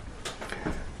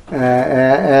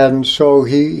 And so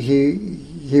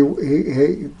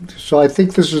so I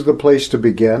think this is the place to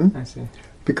begin. I see.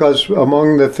 Because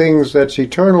among the things that's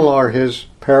eternal are his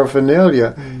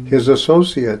paraphernalia, his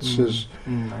associates. I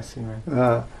see,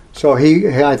 right. So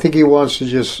I think he wants to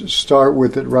just start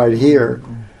with it right here,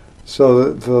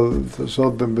 so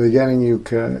the beginning you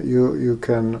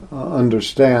can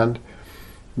understand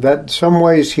that some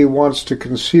ways he wants to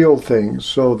conceal things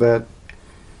so that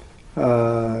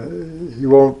he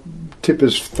won't tip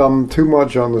his thumb too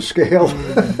much on the scale.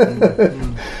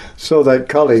 So that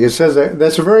Kali, it says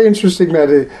that's a very interesting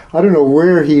that I don't know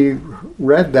where he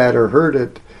read that or heard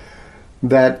it,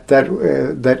 that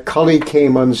Kali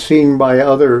came unseen by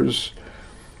others,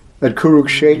 at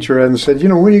Kurukshetra and said,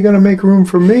 when are you going to make room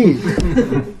for me?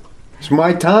 It's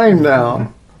my time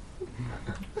now.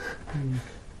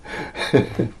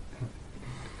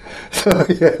 So,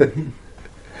 yeah,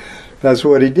 that's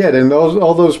what he did. And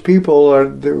all those people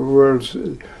were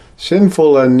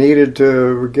sinful and needed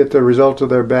to get the result of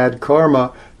their bad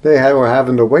karma. They were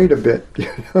having to wait a bit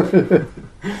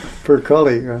for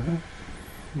Kali.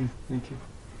 Thank you.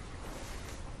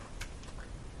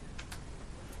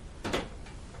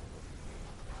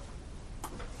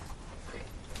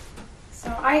 So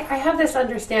I have this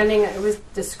understanding, it was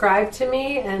described to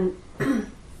me, and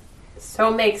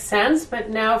so makes sense, but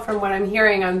now from what I'm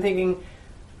hearing, I'm thinking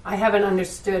I haven't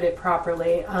understood it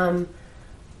properly.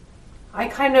 I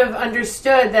kind of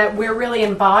understood that we're really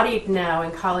embodied now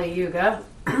in Kali Yuga,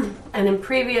 and in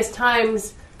previous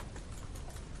times,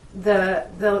 the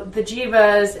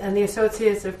jivas and the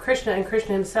associates of Krishna and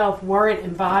Krishna himself weren't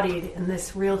embodied in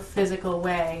this real physical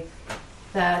way,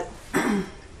 that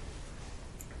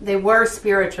they were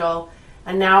spiritual,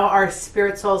 and now our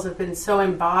spirit souls have been so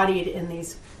embodied in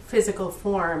these physical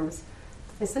forms.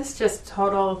 Is this just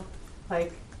total,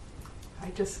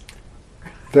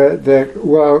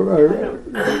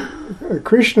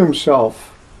 Krishna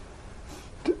himself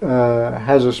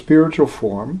has a spiritual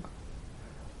form.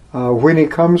 When he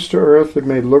comes to earth, it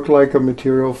may look like a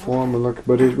material form,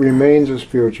 but it remains a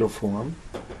spiritual form.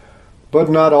 But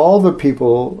not all the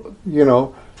people,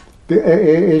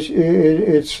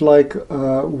 it's like when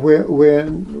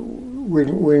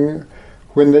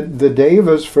the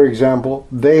devas, for example,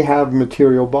 they have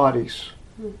material bodies.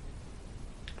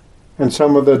 And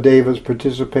some of the devas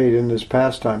participate in this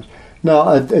pastimes. Now,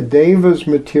 a deva's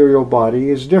material body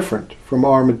is different from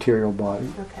our material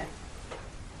body. Okay.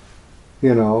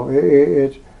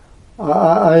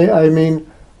 I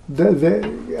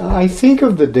think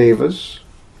of the devas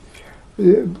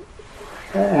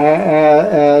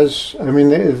as,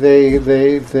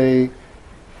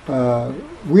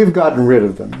 we've gotten rid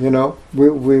of them,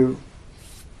 we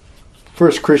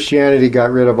first Christianity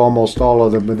got rid of almost all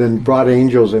of them, but then brought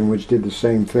angels in, which did the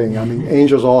same thing.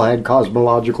 Angels all had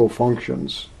cosmological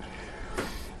functions.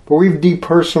 But we've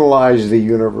depersonalized the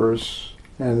universe,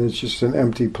 and it's just an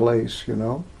empty place,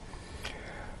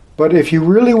 But if you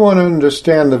really want to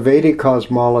understand the Vedic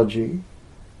cosmology,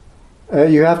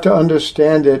 you have to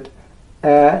understand it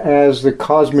as the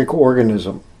cosmic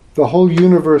organism. The whole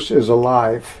universe is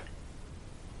alive.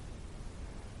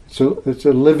 So it's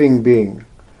a living being.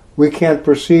 We can't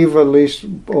perceive at least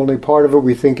only part of it.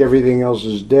 We think everything else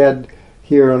is dead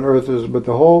here on Earth, but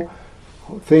the whole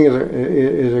thing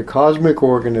is a cosmic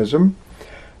organism,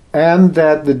 and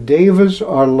that the devas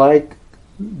are like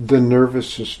the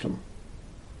nervous system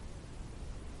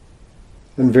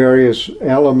and various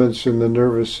elements in the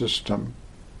nervous system.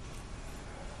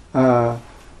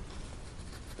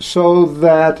 So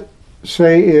that,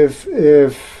 say,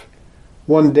 if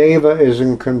one deva is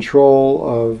in control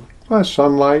of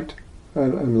sunlight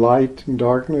and light and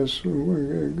darkness,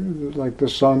 like the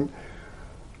sun,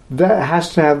 that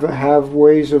has to have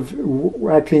ways of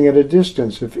acting at a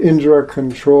distance. If Indra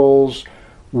controls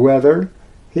weather,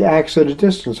 he acts at a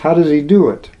distance. How does he do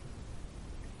it?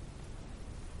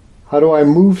 How do I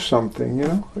move something?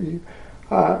 You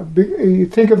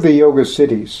think of the yoga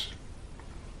cities.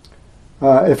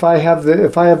 If I have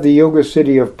the yoga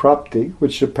city of Prapti,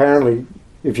 which apparently,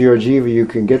 if you're a jiva, you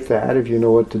can get that if you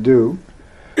know what to do.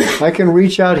 I can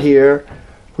reach out here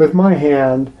with my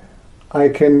hand. I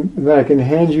can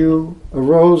hand you a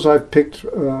rose I've picked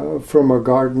from a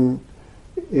garden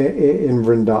in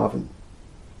Vrindavan.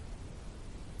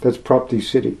 That's Prapti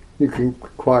city. You can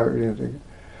acquire anything.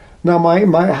 Now,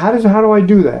 how do I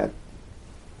do that?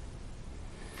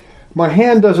 My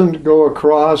hand doesn't go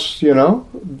across,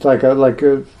 like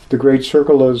the great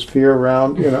circle of sphere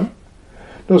around,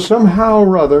 No, somehow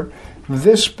or other,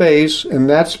 this space and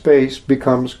that space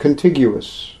becomes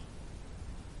contiguous.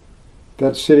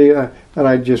 That city, and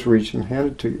I just reach and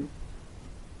hand it to you.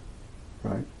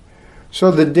 Right? So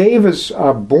the devas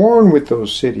are born with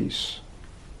those cities.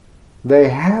 They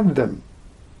have them.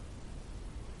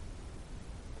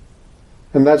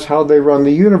 And that's how they run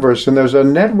the universe. And there's a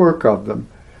network of them.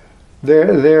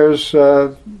 There's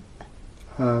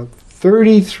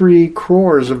 33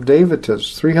 crores of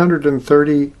devatas,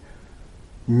 330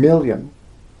 million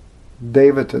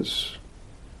devatas.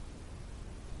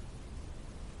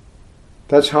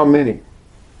 That's how many.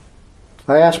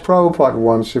 I asked Prabhupada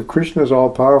once, if Krishna is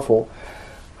all-powerful,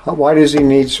 why does he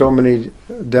need so many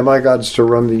demigods to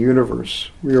run the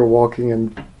universe? We were walking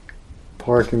in a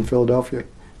park in Philadelphia,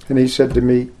 and he said to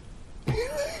me,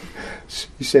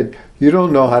 He said, "You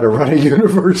don't know how to run a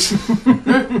universe,"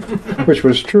 which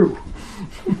was true.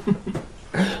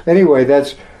 Anyway,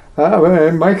 that's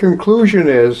my conclusion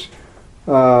is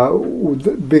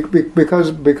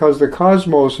because the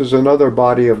cosmos is another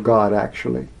body of God.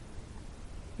 Actually,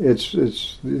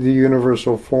 it's the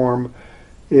universal form.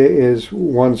 Is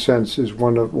one sense is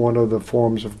one of the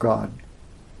forms of God,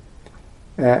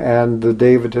 and the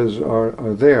Devatas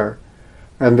are there.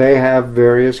 And they have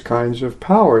various kinds of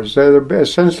powers. They're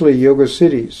essentially yoga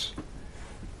siddhis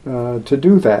to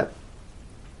do that.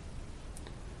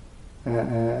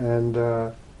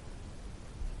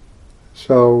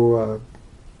 So,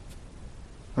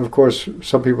 of course,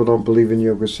 some people don't believe in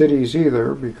yoga siddhis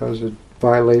either because it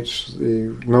violates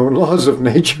the known laws of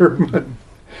nature. But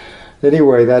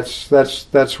anyway, that's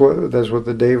what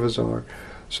the devas are.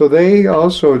 So they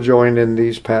also join in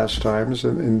these pastimes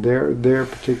in their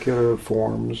particular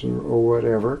forms or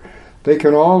whatever. They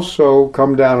can also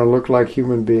come down and look like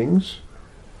human beings.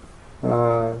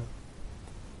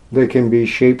 They can be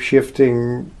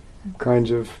shape-shifting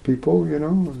kinds of people,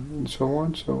 and so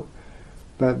on. So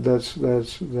that's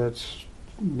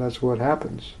what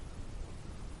happens.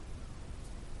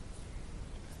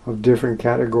 Of different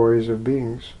categories of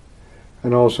beings.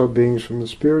 And also beings from the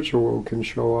spiritual world can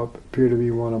show up, appear to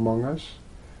be one among us.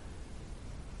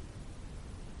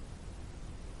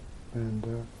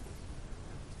 And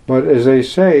but as they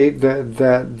say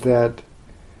that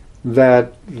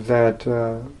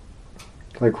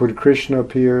like when Krishna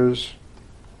appears,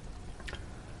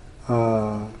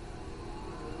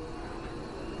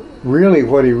 really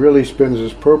what he really spins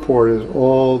his purport is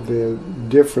all the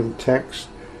different texts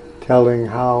telling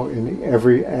how in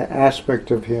every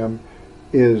aspect of him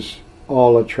is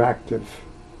all attractive,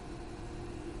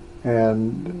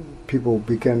 and people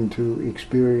begin to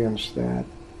experience that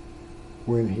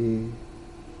when he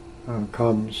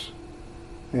comes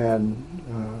and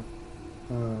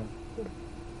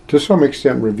to some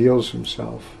extent reveals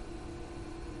himself,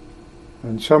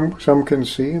 and some can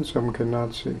see and some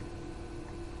cannot see.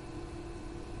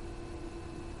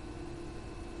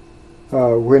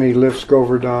 When he lifts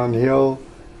Govardhan Hill,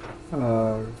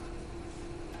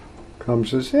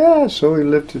 comes and says, "Yeah, so he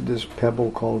lifted this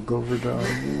pebble called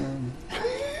Govardhan."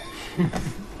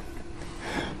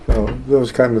 So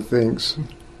those kind of things.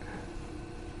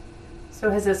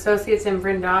 So his associates in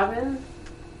Vrindavan,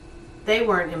 they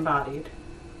weren't embodied.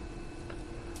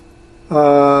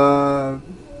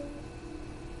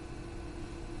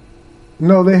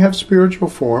 No, they have spiritual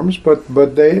forms, but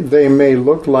they may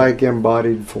look like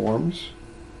embodied forms.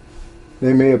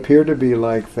 They may appear to be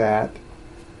like that.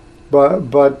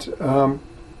 But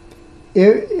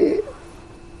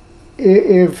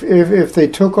if they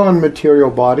took on material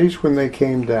bodies when they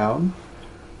came down,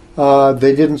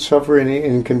 they didn't suffer any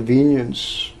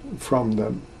inconvenience from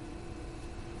them.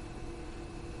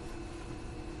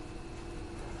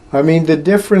 I mean, the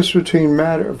difference between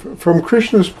matter, from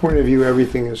Krishna's point of view,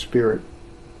 everything is spirit.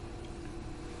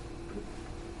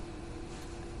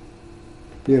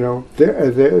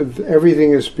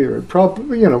 Everything is spirit.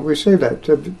 We say that.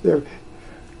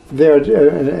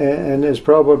 And as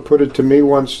Prabhupada put it to me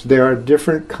once, there are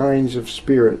different kinds of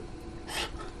spirit.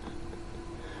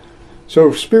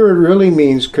 So spirit really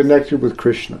means connected with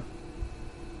Krishna.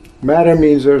 Matter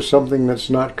means there's something that's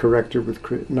not connected with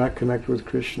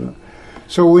Krishna.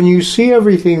 So when you see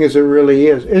everything as it really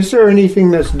is there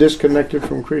anything that's disconnected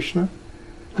from Krishna?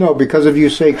 No, because if you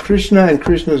say Krishna and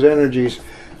Krishna's energies,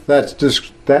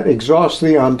 that exhausts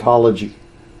the ontology.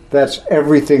 That's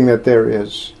everything that there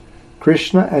is.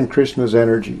 Krishna and Krishna's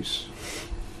energies.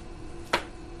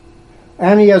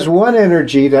 And he has one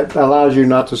energy that allows you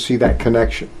not to see that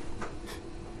connection.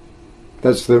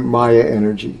 That's the Maya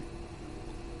energy.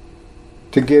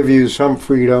 To give you some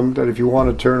freedom that if you want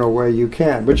to turn away, you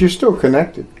can. But you're still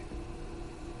connected.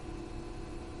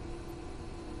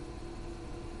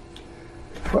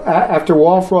 After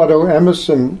Walfrado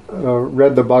Emerson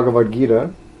read the Bhagavad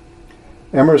Gita,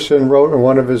 Emerson wrote in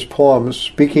one of his poems,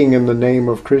 speaking in the name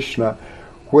of Krishna,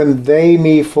 "When they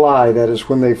me fly," that is,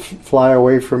 when they fly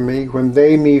away from me, "when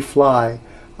they me fly,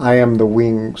 I am the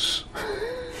wings."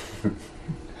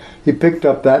 He picked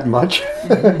up that much.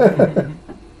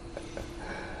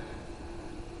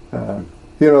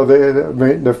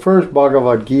 The first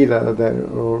Bhagavad Gita,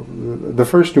 the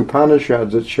first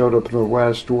Upanishads that showed up in the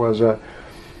West was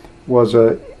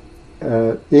a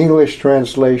English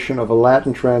translation of a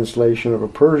Latin translation of a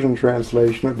Persian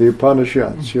translation of the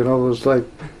Upanishads. It was like,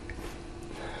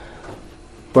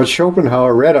 but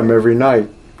Schopenhauer read them every night.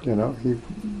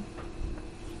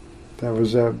 That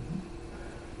was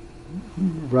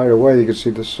right away you can see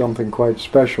there's something quite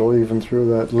special even through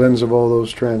that lens of all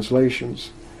those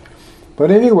translations.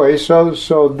 But anyway,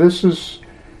 so this is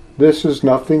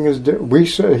nothing is we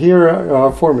say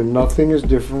here for me, nothing is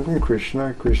different from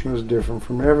Krishna. Krishna is different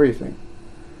from everything.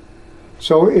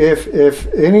 So if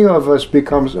any of us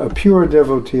becomes a pure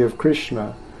devotee of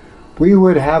Krishna, we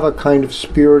would have a kind of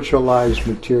spiritualized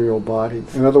material body.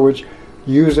 In other words,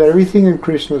 use everything in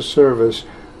Krishna's service.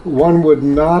 One would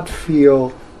not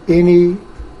feel any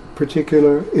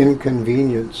particular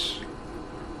inconvenience.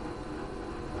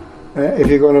 If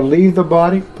you're going to leave the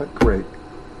body, but great.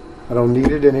 I don't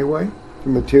need it anyway. The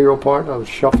material part, I'll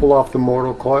shuffle off the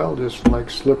mortal coil, just like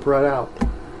slip right out.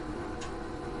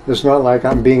 It's not like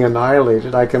I'm being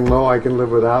annihilated. I can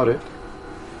live without it.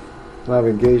 And I've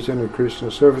engaged in a Krishna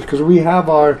service because we have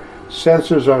our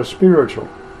senses are spiritual.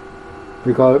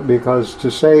 Because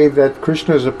to say that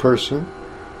Krishna is a person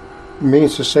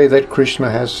means to say that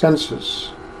Krishna has senses.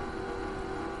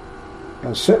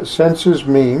 Senses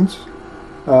means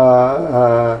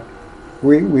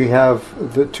we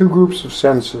have the two groups of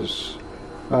senses.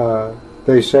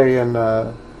 They say in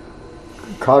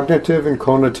cognitive and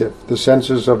conative. The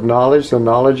senses of knowledge, the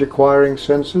knowledge-acquiring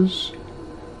senses,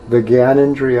 the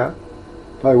Gyanendriya,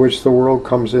 by which the world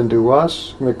comes into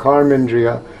us, and the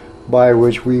Karmendriya, by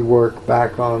which we work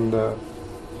back on the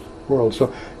world.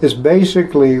 So it's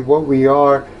basically what we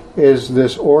are is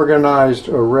this organized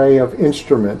array of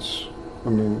instruments,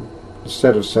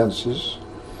 instead of senses,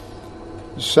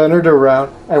 centered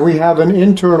around, and we have an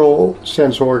internal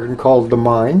sense organ called the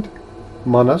mind,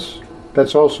 manas.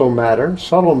 That's also matter,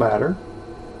 subtle matter.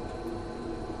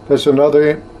 That's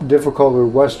another difficulty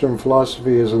with Western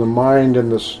philosophy is the mind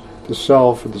and the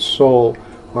self or the soul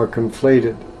are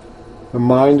conflated. The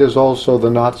mind is also the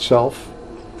not self.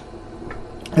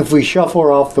 If we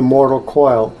shuffle off the mortal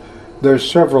coil, there's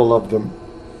several of them.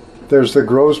 There's the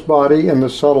gross body and the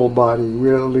subtle body,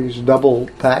 really double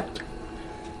packed.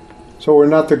 So we're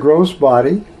not the gross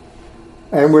body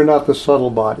and we're not the subtle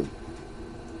body.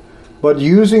 But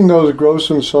using those gross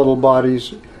and subtle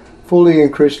bodies fully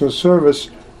in Krishna's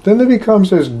service, then it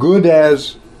becomes as good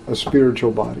as a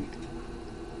spiritual body.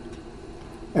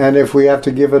 And if we have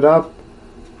to give it up,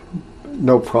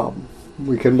 no problem.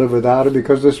 We can live without it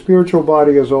because the spiritual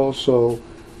body has also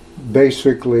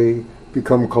basically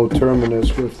become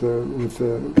coterminous with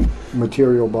the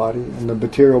material body, and the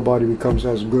material body becomes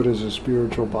as good as a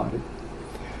spiritual body.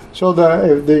 So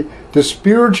the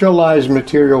spiritualized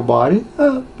material body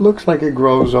looks like it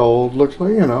grows old, looks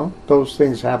like, those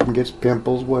things happen, gets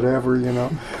pimples, whatever,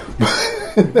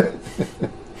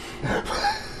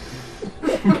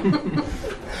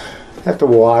 Have to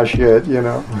wash it,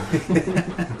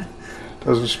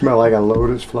 Doesn't smell like a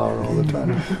lotus flower all the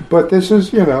time. But this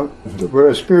is, we're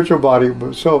a spiritual body,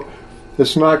 so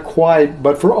it's not quite,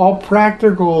 but for all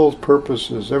practical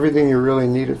purposes, everything you really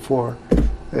need it for,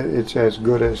 it's as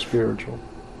good as spiritual.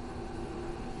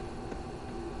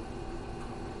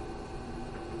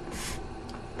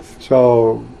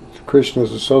 So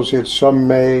Krishna's associates, some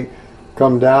may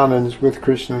come down and is with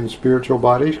Krishna in spiritual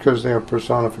bodies because they are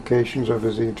personifications of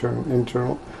his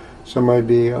internal. Some might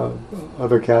be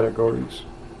other categories.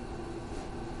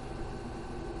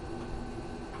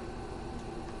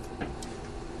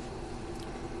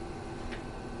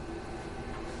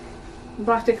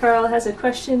 Bhakti Karl has a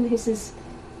question. He says,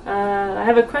 I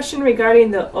have a question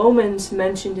regarding the omens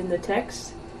mentioned in the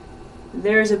text.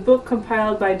 There is a book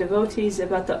compiled by devotees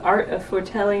about the art of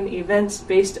foretelling events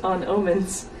based on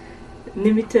omens,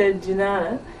 Nimitta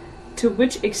Jnana. To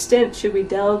which extent should we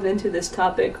delve into this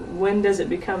topic? When does it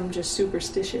become just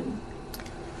superstition?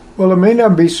 Well, it may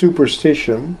not be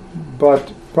superstition,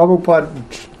 but Prabhupada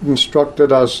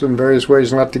instructed us in various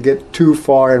ways not to get too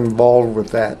far involved with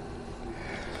that.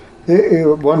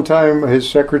 One time, his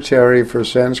secretary for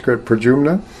Sanskrit,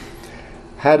 Pradyumna,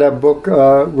 had a book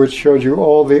which showed you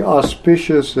all the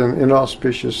auspicious and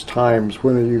inauspicious times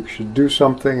when you should do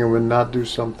something and when not do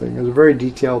something. It was a very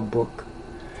detailed book.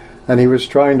 And he was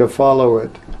trying to follow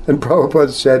it. And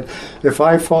Prabhupada said, if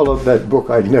I followed that book,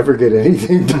 I'd never get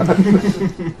anything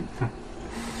done.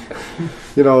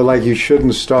 Like you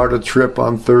shouldn't start a trip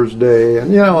on Thursday.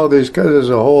 And, there's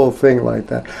a whole thing like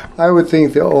that. I would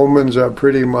think the omens are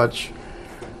pretty much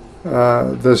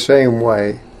the same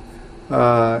way.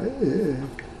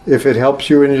 If it helps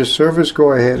you in your service,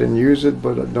 go ahead and use it,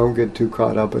 but don't get too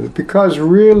caught up in it. Because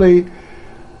really,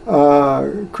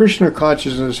 Krishna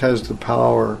consciousness has the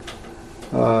power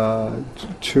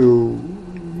to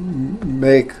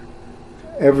make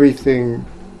everything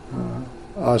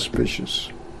auspicious.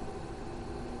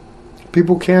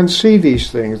 people can see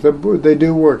these things. They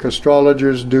do work.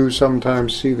 Astrologers do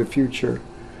sometimes see the future.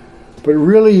 But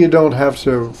really you don't have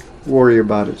to worry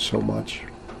about it so much.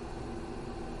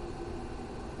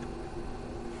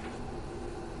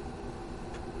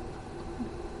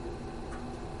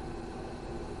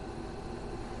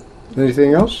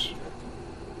 Anything else?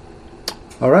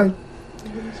 All right.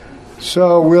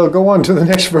 So we'll go on to the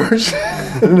next verse,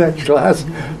 the next class.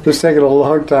 Just taking a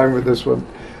long time with this one.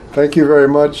 Thank you very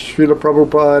much. Srila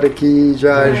Prabhupada ki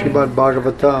jai, Srimad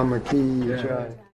Bhagavatam ki jai.